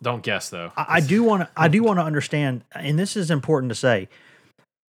don't guess though. I do want to understand, and this is important to say.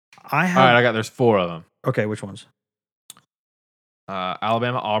 All right, there's 4 of them. Okay, which ones?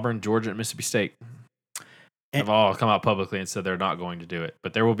 Alabama, Auburn, Georgia, and Mississippi State have all come out publicly and said they're not going to do it.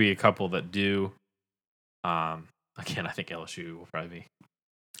 But there will be a couple that do. Again, I think LSU will probably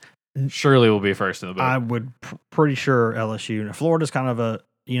be. Surely will be first in the boat. I would pretty sure LSU. Now, Florida's kind of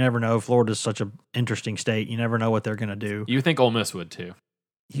you never know. Florida's such an interesting state. You never know what they're going to do. You think Ole Miss would too?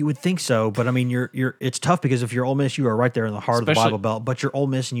 You would think so, but I mean, it's tough because if you're Ole Miss, you are right there in the heart of the Bible Belt. But you're Ole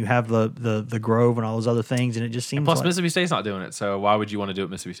Miss and you have the Grove and all those other things, and it just seems. And plus, Mississippi State's not doing it, so why would you want to do it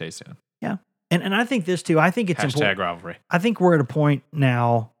Mississippi State soon? Yeah, and I think this too. I think it's important. Rivalry. I think we're at a point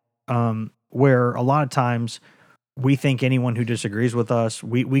now where a lot of times we think anyone who disagrees with us,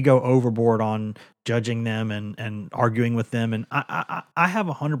 we go overboard on judging them and arguing with them. And I have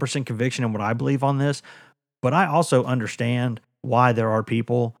 100% conviction in what I believe on this, but I also understand why there are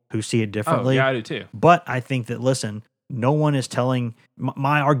people who see it differently. Oh, yeah, I do too. But I think that, listen, no one is telling,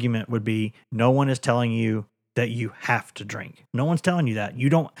 my argument would be, no one is telling you that you have to drink. No one's telling you that.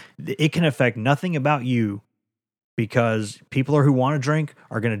 It can affect nothing about you, because people who want to drink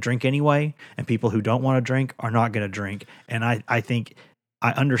are going to drink anyway, and people who don't want to drink are not going to drink. And I think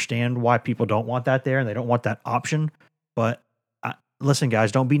I understand why people don't want that there and they don't want that option. But listen,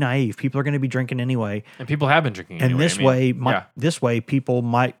 guys, don't be naive. People are going to be drinking anyway. And people have been drinking anyway. And this way,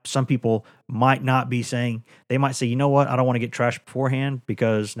 some people might not be saying, they might say, you know what, I don't want to get trashed beforehand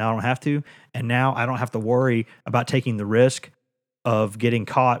because now I don't have to. And now I don't have to worry about taking the risk of getting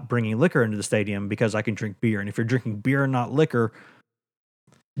caught bringing liquor into the stadium because I can drink beer. And if you're drinking beer and not liquor,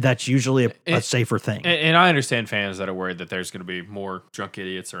 that's usually a safer thing. And I understand fans that are worried that there's going to be more drunk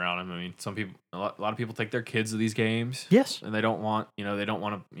idiots around them. I mean, a lot of people take their kids to these games. Yes. And they don't want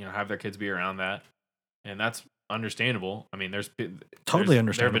to, have their kids be around that. And that's understandable. I mean, totally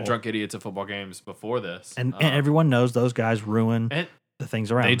understandable. There have been drunk idiots at football games before this. And everyone knows those guys ruin the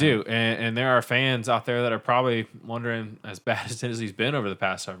things around. They do. And there are fans out there that are probably wondering, as bad as Tennessee's been over the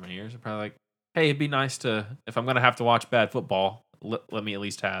past so many years, they're probably like, hey, it'd be nice to, if I'm going to have to watch bad football, let me at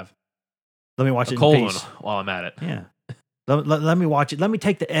least have watch a it cold in one peace while I'm at it. Yeah. Let me watch it. Let me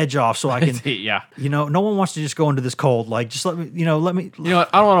take the edge off so I can. Yeah. No one wants to just go into this cold. Like, just let me. You know what?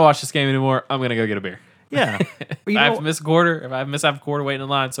 I don't want to watch this game anymore. I'm gonna go get a beer. Yeah. If I have to miss a quarter, if I miss half a quarter waiting in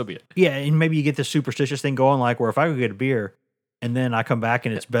line, so be it. Yeah, and maybe you get this superstitious thing going, like where if I go get a beer and then I come back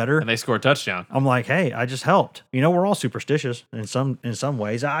and it's better, and they score a touchdown, I'm like, hey, I just helped. We're all superstitious in some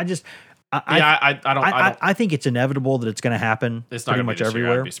ways. I think it's inevitable that it's going to happen. It's not pretty much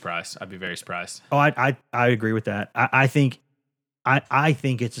everywhere. I'd be surprised. I'd be very surprised. Oh, I agree with that. I think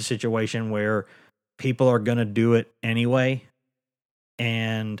it's a situation where people are going to do it anyway,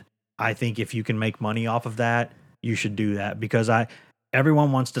 and I think if you can make money off of that, you should do that, because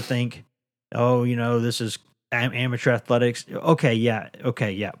everyone wants to think, oh, this is amateur athletics. Okay, yeah,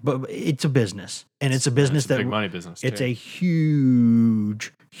 but it's a business, and it's a business big money business. It's a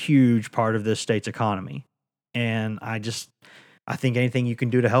huge part of this state's economy, and I think anything you can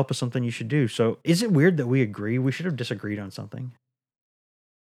do to help is something you should do. So, is it weird that we agree? We should have disagreed on something.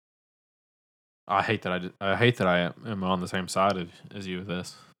 I hate that I am on the same side as you with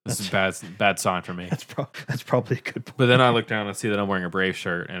this. This is bad sign for me. That's probably a good point. But then I look down and see that I'm wearing a Brave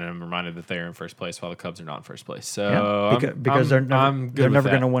shirt, and I'm reminded that they're in first place while the Cubs are not in first place. So because they're never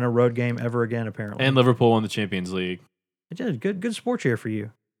going to win a road game ever again, apparently. And Liverpool won the Champions League. Good sports here for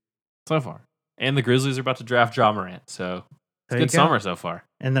you. So far. And the Grizzlies are about to draft Ja Morant, so it's There a you good go. summer so far.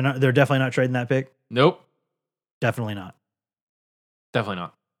 And they're definitely not trading that pick. Nope, Definitely not. definitely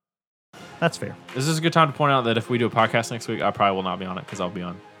not. That's fair. This is a good time to point out that if we do a podcast next week, I probably will not be on it because I'll be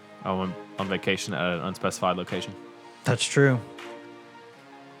on vacation at an unspecified location. That's true.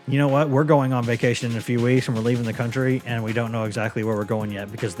 You know what? We're going on vacation in a few weeks and we're leaving the country and we don't know exactly where we're going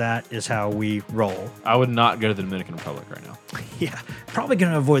yet because that is how we roll. I would not go to the Dominican Republic right now, Yeah. Probably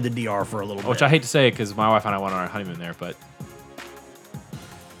going to avoid the DR for a little bit. which I hate to say because my wife and I went on our honeymoon there, but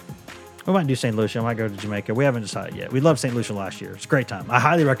We might do St. Lucia. I might go to Jamaica. We haven't decided yet. We loved St. Lucia last year. It's a great time. I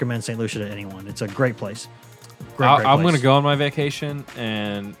highly recommend St. Lucia to anyone. It's a great place. Great I'm place. going to go on my vacation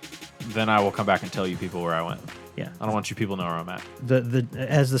and then I will come back and tell you people where I went. Yeah. I don't want you people to know where I'm at.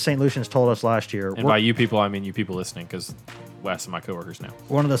 As the St. Lucians told us last year, And by you people, I mean you people listening because Wes and my coworkers know.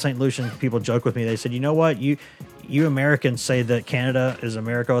 one of the St. Lucian people joked with me. They said, "You know what? You Americans say that Canada is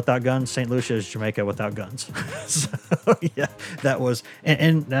America without guns. St. Lucia is Jamaica without guns." So yeah, that was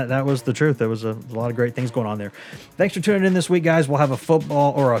that was the truth. There was a lot of great things going on there. Thanks for tuning in this week, guys. We'll have a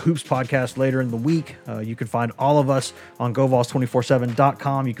football or a hoops podcast later in the week. You can find all of us on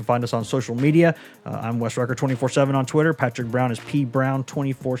GoVols247.com. You can find us on social media. I'm Wes Rucker 24/7 on Twitter. Patrick Brown is P Brown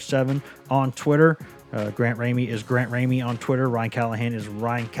 24/7 on Twitter. Grant Ramey is Grant Ramey on Twitter. Ryan Callahan is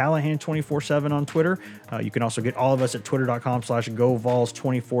Ryan Callahan 24/7 on Twitter. You can also get all of us at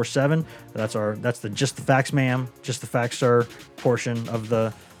twitter.com/GoVols247. That's the Just the Facts, ma'am, Just the Facts, sir portion of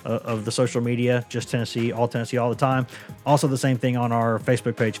the social media. Just Tennessee all the time. Also the same thing on our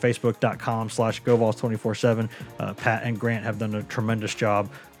Facebook page, facebook.com/GoVols247. Pat and Grant have done a tremendous job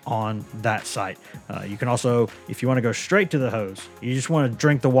on that site. You can also, if you want to go straight to the hose, you just want to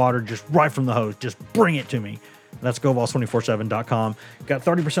drink the water just right from the hose, just bring it to me. That's GoVols247.com. Got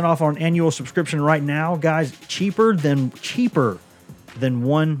 30% off on annual subscription right now, guys. Cheaper than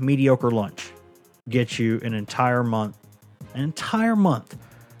one mediocre lunch. Get you an entire month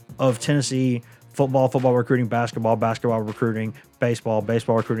of Tennessee football recruiting, basketball recruiting, baseball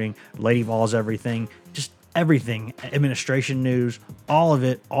recruiting, Lady Vols, everything. Just everything, administration news, all of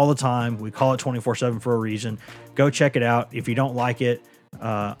it, all the time. We call it 24/7 for a reason. Go check it out. If you don't like it,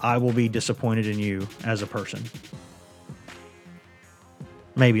 I will be disappointed in you as a person.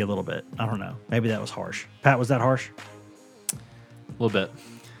 Maybe a little bit. I don't know. Maybe that was harsh. Pat, was that harsh? A little bit.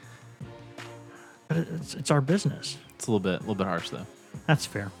 But it's our business. It's a little bit harsh though. That's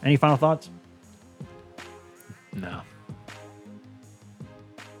fair. Any final thoughts? No.